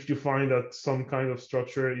 Like if you find that some kind of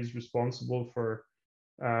structure is responsible for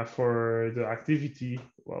the activity,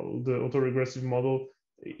 well, the autoregressive model,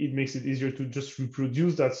 it makes it easier to just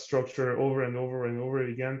reproduce that structure over and over and over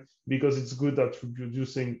again, because it's good at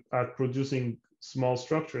producing small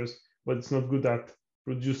structures, but it's not good at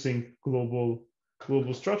producing global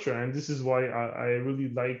structure. And this is why I really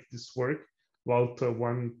like this work about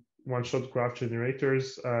one-shot graph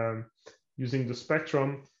generators using the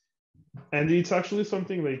spectrum. And it's actually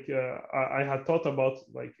something like I had thought about,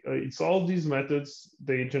 like it's all these methods,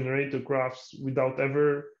 they generate the graphs without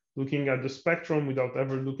ever looking at the spectrum, without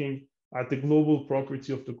ever looking at the global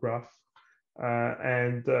property of the graph.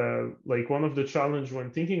 Like one of the challenge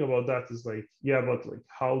when thinking about that is like, yeah, but like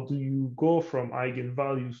how do you go from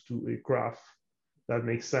eigenvalues to a graph that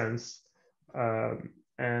makes sense?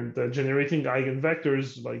 Generating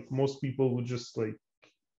eigenvectors, like most people would just like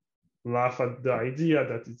laugh at the idea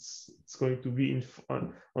that it's going to be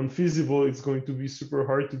unfeasible. It's going to be super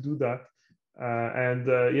hard to do that.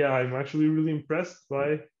 Yeah, I'm actually really impressed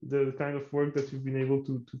by the kind of work that you've been able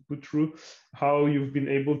to put through, how you've been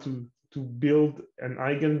able to build an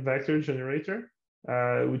eigenvector generator,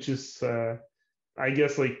 which is, I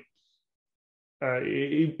guess, like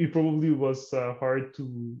it probably was hard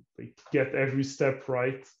to like get every step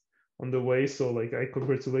right on the way. So like I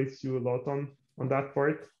congratulate you a lot on that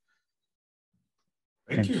part.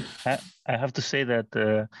 Thank you. I have to say that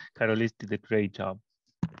Karolis did a great job.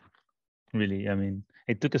 Really, I mean,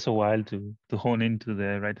 it took us a while to hone into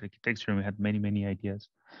the right architecture, and we had many ideas.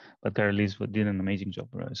 But Karolis did an amazing job,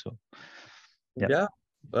 right? So yeah,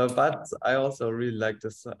 but I also really like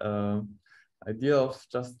this idea of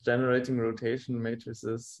just generating rotation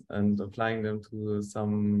matrices and applying them to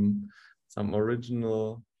some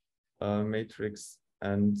original matrix.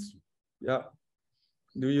 And yeah,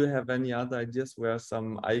 do you have any other ideas where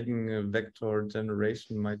some eigenvector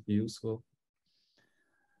generation might be useful?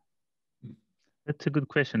 That's a good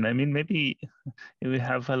question. I mean, maybe we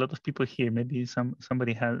have a lot of people here. Maybe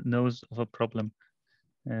somebody knows of a problem.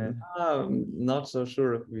 Not so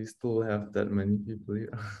sure if we still have that many people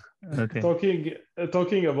here. Okay.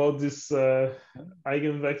 Talking about this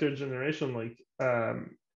eigenvector generation, like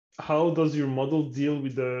how does your model deal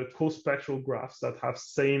with the co-spectral graphs that have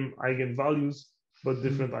same eigenvalues but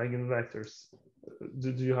different eigenvectors?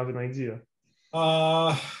 Do you have an idea?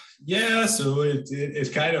 Yeah, so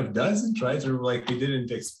it kind of doesn't, right? Or like we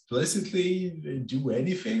didn't explicitly do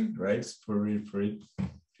anything, right? For it to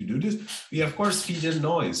do this, we of course feed in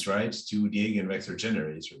noise, right, to the eigenvector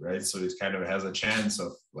generator, right? So it kind of has a chance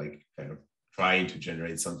of like kind of trying to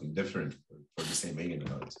generate something different for the same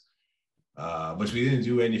eigenvalues. But we didn't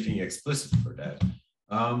do anything explicit for that.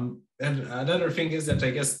 And another thing is that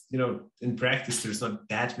I guess, you know, in practice, there's not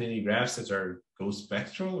that many graphs that are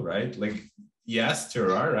co-spectral, right? Like, yes,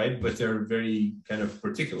 there are, right? But they're very kind of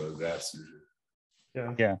particular graphs usually.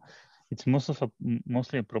 Yeah. It's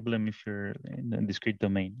mostly a problem if you're in a discrete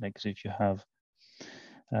domain. Like, so if you have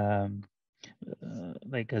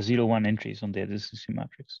like a 0-1 entries on the adjacency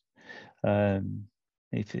matrix,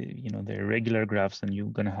 if you know they're regular graphs, then you're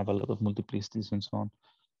gonna have a lot of multiplicities and so on.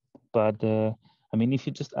 But I mean, if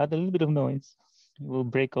you just add a little bit of noise, it will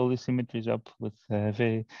break all these symmetries up with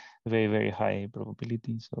very high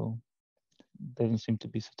probability. So it doesn't seem to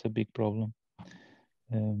be such a big problem.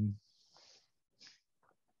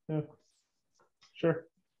 Yeah, sure.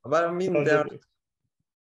 But I mean, there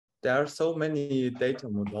are so many data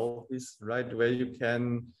modalities, right, where you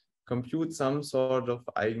can compute some sort of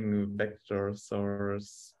eigenvectors or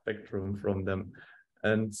spectrum from them.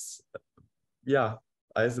 And yeah,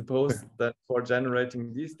 I suppose that for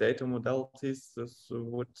generating these data modalities, this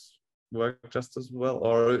would work just as well,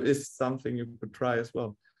 or is something you could try as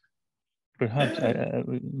well. Perhaps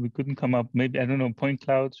we couldn't come up, maybe, I don't know, point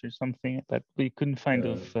clouds or something, but we couldn't find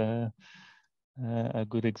a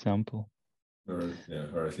good example. Or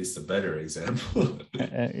at least a better example.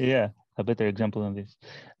 Yeah, a better example than this.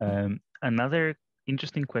 Another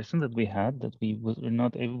interesting question that we had that we were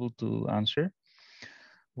not able to answer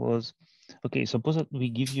was, okay, suppose that we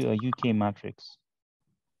give you a UK matrix.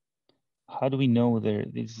 How do we know there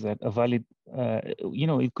is a valid, you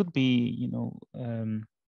know, it could be, you know,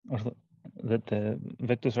 that the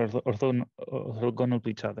vectors are orthogonal to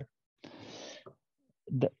each other.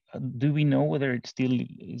 Do we know whether it still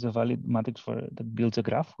is a valid matrix that builds a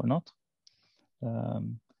graph or not?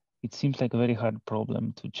 It seems like a very hard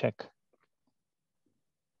problem to check.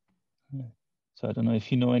 So I don't know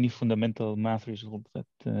if you know any fundamental math result that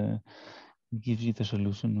gives you the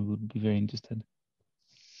solution. We would be very interested.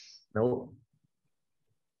 No,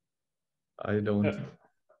 I don't. Yeah.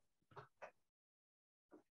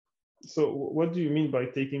 So what do you mean by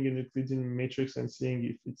taking a Euclidean matrix and seeing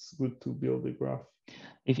if it's good to build a graph?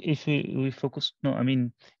 If we focus, no, I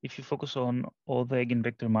mean, if you focus on all the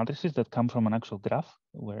eigenvector matrices that come from an actual graph,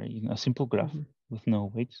 where, you know, a simple graph with no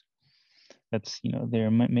weights, that's, you know, they're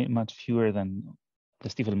much fewer than the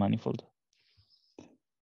Stifel manifold.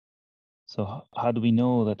 So how do we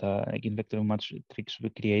know that eigenvector matrix we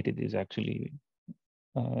created is actually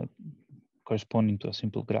corresponding to a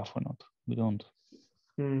simple graph or not? We don't.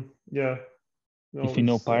 Yeah. No, if you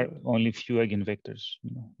know only few eigenvectors,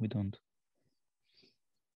 you know, we don't.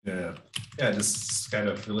 Yeah, this is kind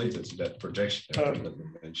of related to that projection that we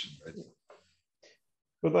mentioned, right?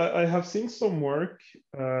 But I have seen some work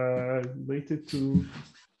related to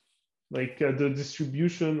like the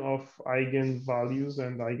distribution of eigenvalues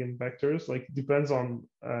and eigenvectors. Like it depends on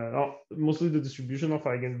mostly the distribution of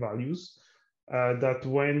eigenvalues. That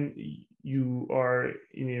when you are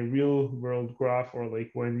in a real world graph, or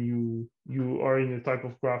like when you are in a type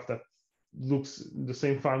of graph that looks the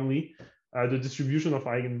same family, the distribution of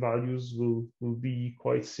eigenvalues will be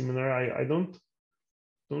quite similar. I don't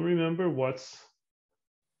remember what's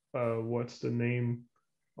the name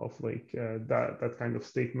of like that kind of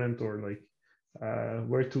statement, or like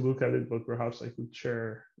where to look at it, but perhaps I could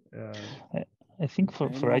share. I think for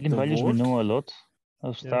eigenvalues we know a lot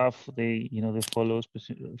of stuff. They they follow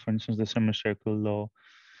for instance the semicircle law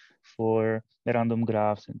for the random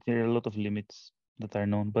graphs, and there are a lot of limits that are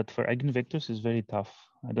known. But for eigenvectors, it's very tough.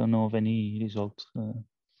 I don't know of any result.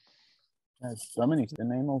 Dominic, the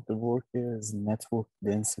name of the work is network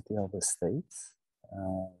density of the states.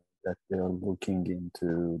 That they are looking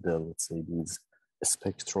into the, let's say, these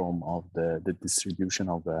spectrum of the distribution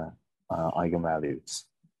of the eigenvalues.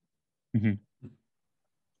 Mm-hmm.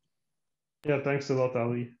 Yeah, thanks a lot,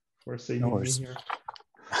 Ali, for saving me here.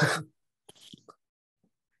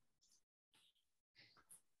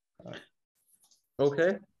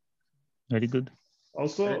 Okay. Very good.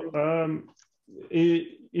 Also,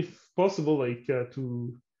 if possible, like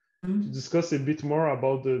to discuss a bit more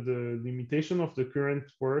about the limitation of the current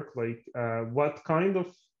work, like what kind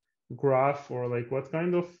of graph or like what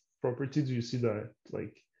kind of property do you see that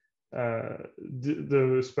like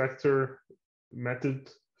the Spectre method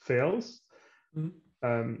fails?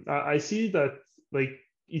 I see that like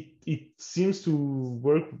it seems to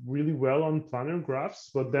work really well on planar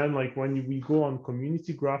graphs, but then like when we go on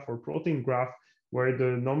community graph or protein graph, where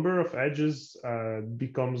the number of edges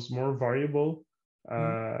becomes more variable,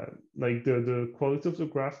 like the quality of the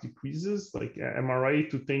graph decreases. Like, am I right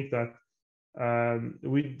to think that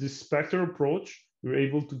with the Spectre approach, we're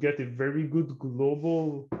able to get a very good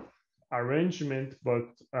global arrangement, but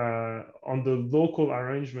on the local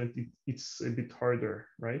arrangement, it's a bit harder,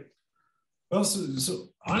 right? Well, so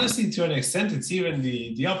honestly, to an extent, it's even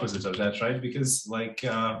the opposite of that, right? Because like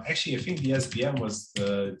actually, I think the SBM was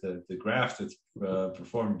the graph that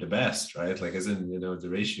performed the best, right? Like as in the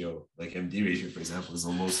ratio, like MD ratio, for example, is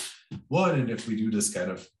almost 1, and if we do this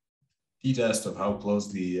kind of t-test of how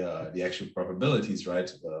close the actual probabilities,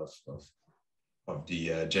 right, of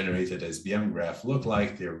the generated SBM graph look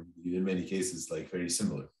like, they're in many cases like very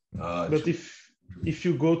similar. But if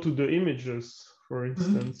you go to the images, for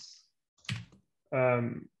instance.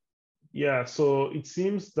 Yeah, so it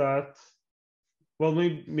seems that, well,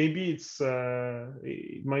 maybe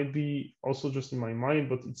it might be also just in my mind,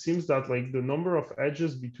 but it seems that like the number of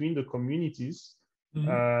edges between the communities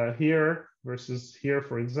here versus here,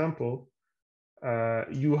 for example,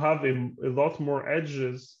 you have a lot more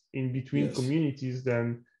edges in between communities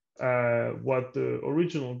than what the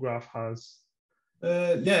original graph has.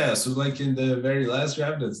 Yeah, so like in the very last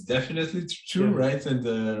graph, that's definitely true, right? And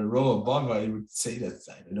the row above, I would say that,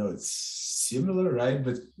 I don't know, it's similar, right?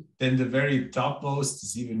 But then the very topmost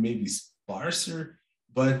is even maybe sparser.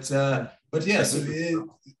 But yeah, so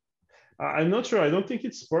I'm not sure. I don't think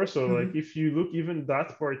it's sparse. So like if you look even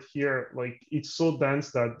that part here, like it's so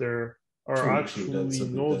dense that there are actually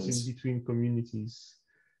nodes in between communities.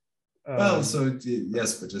 Well, so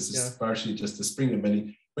yes, but this is partially just a spring of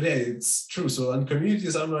many. But yeah, it's true. So on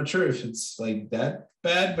communities, I'm not sure if it's like that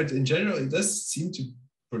bad, but in general, it does seem to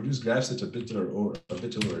produce graphs that are a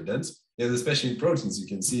bit over dense. And especially in proteins, you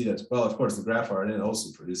can see that, well, of course, the graph RNN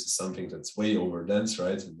also produces something that's way over dense,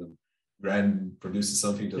 right? And the GRAN produces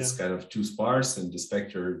something that's kind of too sparse, and the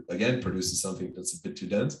Spectre, again, produces something that's a bit too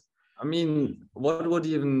dense. I mean, what would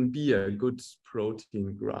even be a good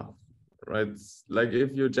protein graph, right? Like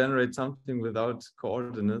if you generate something without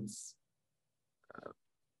coordinates.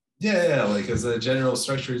 Yeah, like as a general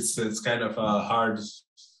structure, it's kind of a hard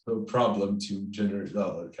problem to generate.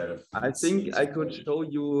 Well, kind of. I think I could show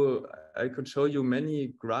you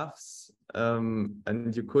many graphs,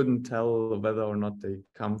 and you couldn't tell whether or not they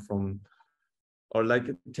come from, or like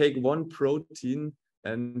take one protein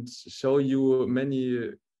and show you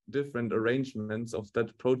many different arrangements of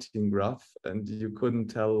that protein graph, and you couldn't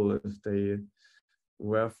tell if they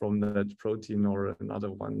were from that protein or another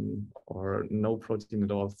one or no protein at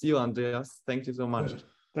all. See you, Andreas. Thank you so much.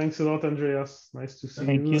 Thanks a lot, Andreas. Nice to see you.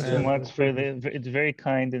 Thank you so much for it's very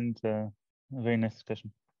kind and a very nice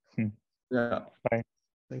discussion. Yeah. Bye.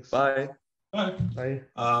 Thanks. Bye. Bye. Bye.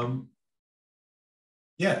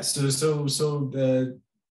 Yeah.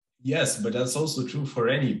 Yes, but that's also true for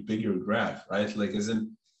any bigger graph, right? Like as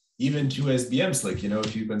in even two SBMs, like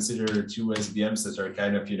if you consider two SBMs that are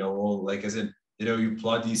kind of all like as in you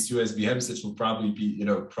plot these two SBMs, it will probably be,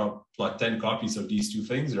 plot 10 copies of these two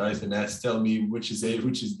things, right? And that's tell me which is A,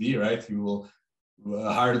 which is B, right? You will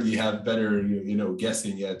hardly have better,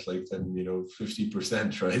 guessing at like than,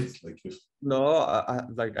 50%, right? Like if no,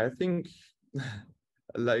 I think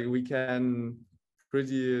like we can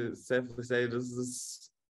pretty safely say this is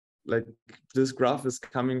like this graph is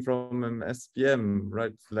coming from an SPM,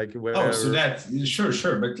 right? Like where. Oh, so that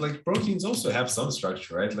sure, but like proteins also have some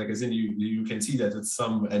structure, right? Like as in you can see that it's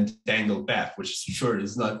some entangled path, which sure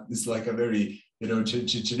is not, it's like a very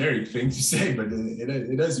generic thing to say, but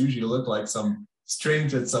it does usually look like some string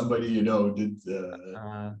that somebody did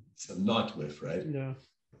some knot with, right? Yeah.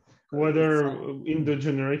 Whether in the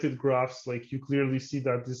generated graphs, like you clearly see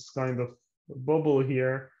that this kind of bubble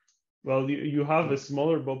here, well, you have a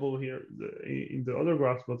smaller bubble here in the other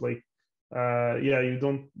graphs, but like, yeah, you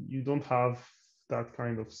don't have that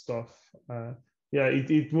kind of stuff. Yeah,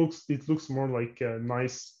 it looks more like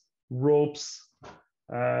nice ropes,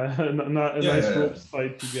 nice ropes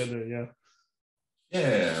tied together. Yeah.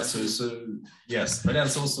 Yeah. So yes, but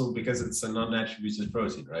that's also because it's a non-attributed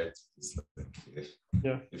protein, right? It's like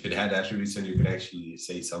if it had attributes, then you could actually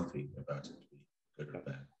say something about it, good or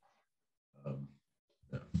bad.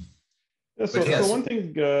 Yeah, so one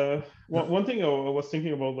thing I was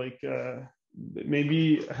thinking about, like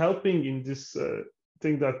maybe helping in this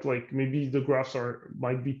thing that like maybe the graphs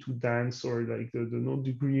might be too dense, or like the node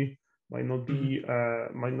degree might not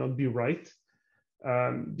be right.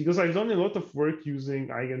 Because I've done a lot of work using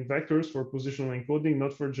eigenvectors for positional encoding,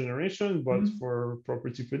 not for generation, but for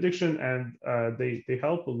property prediction, and they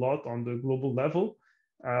help a lot on the global level.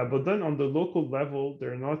 But then on the local level,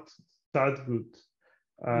 they're not that good.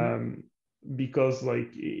 Because like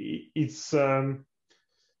it's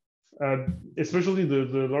especially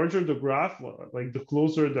the larger the graph, like the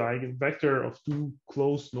closer the eigenvector of two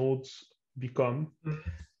close nodes become.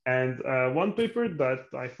 And one paper that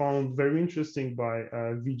I found very interesting by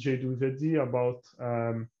Vijay Dwivedi about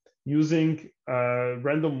using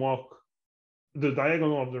random walk, the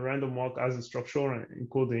diagonal of the random walk as a structural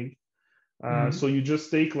encoding. So you just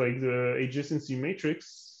take like the adjacency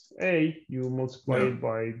matrix A, you multiply it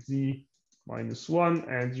by D minus 1,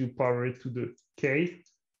 and you power it to the K,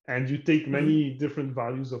 and you take many different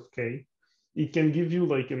values of K. It can give you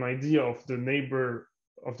like an idea of the neighbor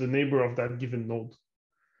of that given node.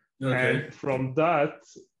 Okay. And from that,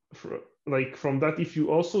 if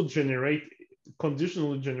you also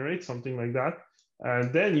conditionally generate something like that,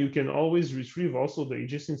 and then you can always retrieve also the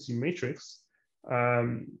adjacency matrix.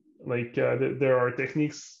 There are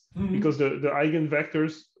techniques because the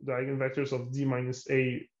eigenvectors of D minus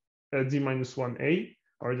 1A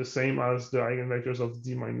are the same as the eigenvectors of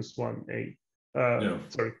D minus 1A.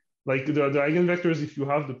 Sorry, like the eigenvectors, if you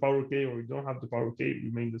have the power K or you don't have the power K,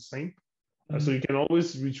 remain the same. So you can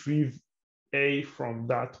always retrieve A from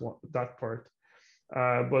that part.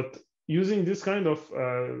 But using this kind of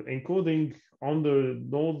encoding on the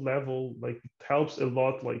node level, like it helps a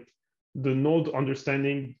lot, like the node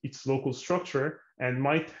understanding its local structure, and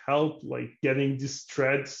might help like getting these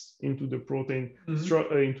threads into the protein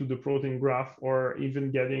into the protein graph, or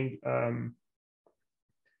even getting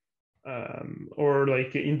or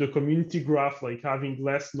like in the community graph, like having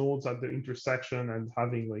less nodes at the intersection and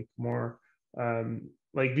having like more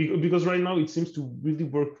because right now it seems to really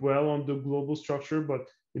work well on the global structure, but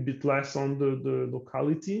a bit less on the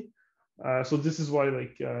locality. So this is why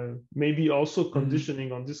like maybe also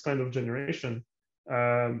conditioning on this kind of generation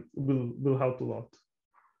will help a lot.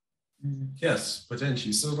 Yes,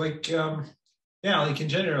 potentially. So like like in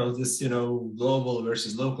general, this global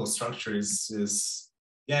versus local structure is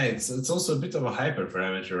it's also a bit of a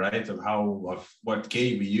hyperparameter, right? Of what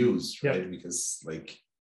K we use, right? Because like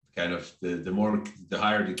kind of the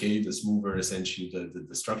higher the K, the smoother essentially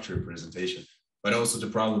the structure presentation. But also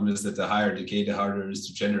the problem is that the higher the K, the harder it is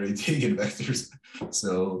to generate eigenvectors.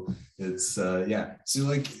 So it's So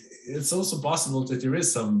like it's also possible that there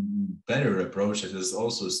is some better approach that is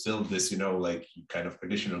also still this, like kind of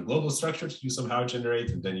conditional global structure that you somehow generate,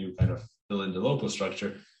 and then you kind of fill in the local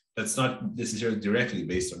structure. That's not necessarily directly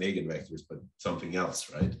based on eigenvectors, but something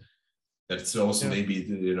else, right? That's also maybe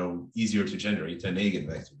easier to generate than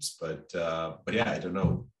eigenvectors. But I don't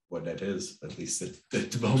know what that is, at least at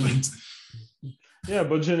the moment. Yeah,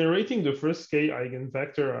 but generating the first K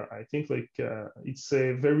eigenvector, I think like it's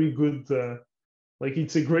a very good,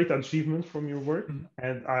 it's a great achievement from your work,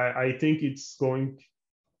 and I think it's going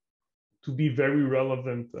to be very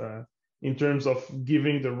relevant in terms of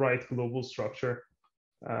giving the right global structure.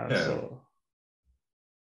 So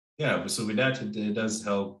with that, it does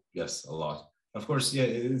help, yes, a lot. Of course,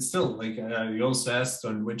 it's still like you also asked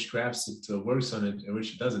on which graphs it works on it and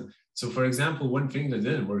which it doesn't. So for example, one thing that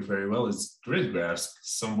didn't work very well is grid graphs,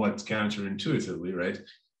 somewhat counterintuitively, right?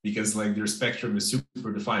 Because like their spectrum is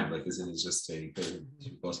super defined, like as in it's just two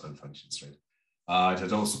Bosman functions, right?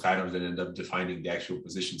 That also kind of then end up defining the actual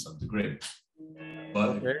positions of the grid. But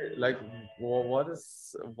okay, like what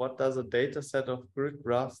does a data set of grid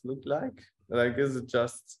graphs look like? Like, is it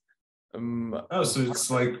just oh, so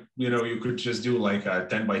it's like, you know, you could just do like a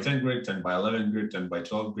 10 by 10 grid, 10 by 11 grid, 10 by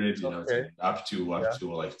 12 grid, you know, okay. up to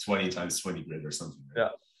like 20 times 20 grid or something.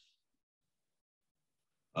 Right?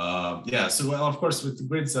 Yeah. Yeah, so well, of course, with the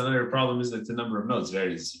grids, another problem is that the number of nodes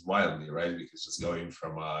varies wildly, right? Because just going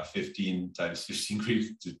from 15 times 15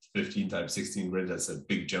 grid to 15 times 16 grid, that's a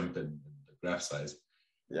big jump in the graph size.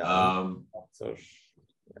 Yeah. So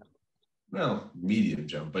well, medium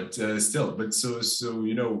jump, but still, but so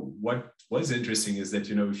you know what was interesting is that,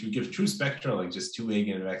 you know, if you give true spectra, like just two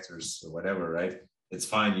eigenvectors or whatever, right, it's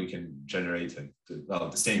fine. You can generate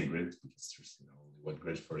the same grid because there's, you know, only one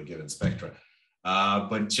grid for a given spectra.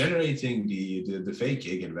 But generating the fake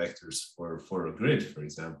eigenvectors for a grid, for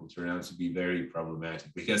example, turn out to be very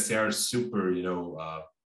problematic because they are super, you know,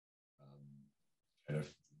 kind of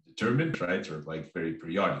determined, right, or like very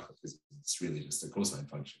periodic because it's really just a cosine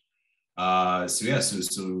function. So yeah,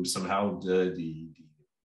 so somehow the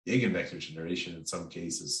eigenvector generation in some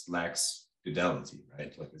cases lacks fidelity,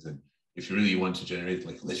 right? Like, as in, if you really want to generate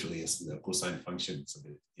like literally a cosine function, it's a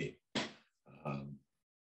bit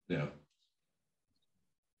yeah.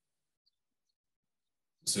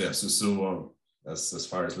 So yeah, so as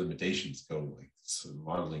far as limitations go, like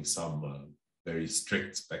modeling some very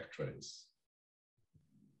strict spectra is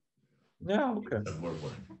okay. More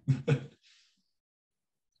work.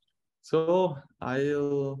 So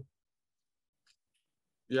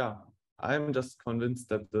I'm just convinced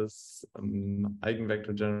that this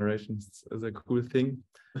eigenvector generation is a cool thing.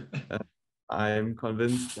 I'm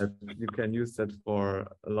convinced that you can use that for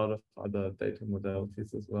a lot of other data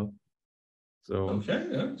modalities as well. So okay,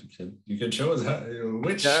 yeah, you can show us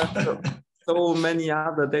which. Yeah, so many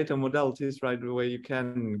other data modalities, right, where you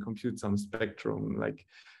can compute some spectrum, like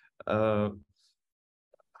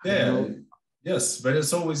yeah. Yes, but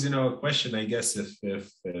it's always, you know, a question, I guess, if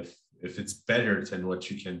it's better than what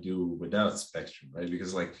you can do without spectrum, right?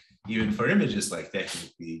 Because like even for images, like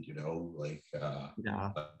technically, you know, like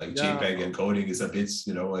JPEG encoding is a bit,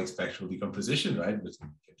 you know, like spectral decomposition, right? But you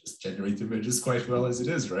can just generate images quite well as it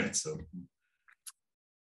is, right? So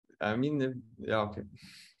I mean, yeah, okay,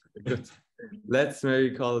 good. Let's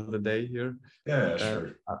maybe call it a day here. Yeah,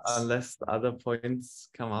 sure. Unless other points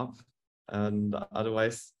come up, and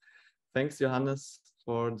otherwise, thanks, Johannes,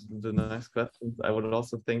 for the nice questions. I would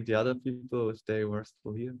also thank the other people if they were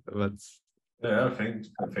still here. But yeah,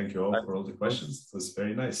 thank you all for all the questions. It was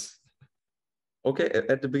very nice. Okay,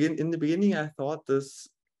 in the beginning, I thought this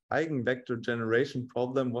eigenvector generation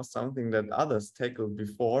problem was something that others tackled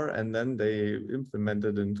before, and then they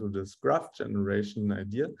implemented into this graph generation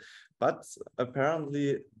idea. But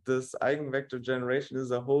apparently, this eigenvector generation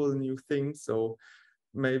is a whole new thing. So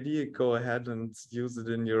maybe go ahead and use it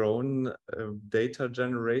in your own data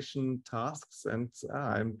generation tasks. And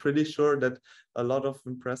I'm pretty sure that a lot of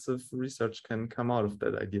impressive research can come out of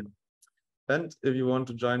that idea. And if you want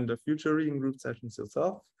to join the future reading group sessions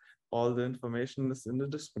yourself, all the information is in the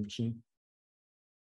description.